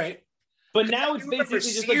 Right. But now it's basically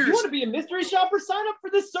just like, you want to be a mystery shopper? Sign up for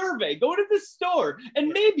this survey. Go to this store, and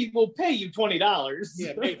maybe we'll pay you $20.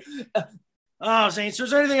 Yeah, maybe. Oh, Zane, so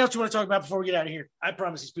is there anything else you want to talk about before we get out of here? I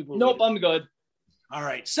promise these people. Nope, I'm good. All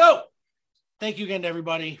right. So thank you again to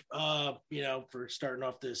everybody, for starting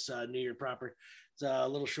off this New Year proper. It's a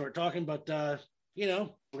little short talking, but, we're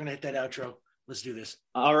going to hit that outro. Let's do this.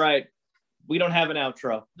 All right. We don't have an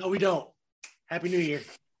outro. No, we don't. Happy New Year.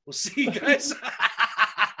 We'll see you guys.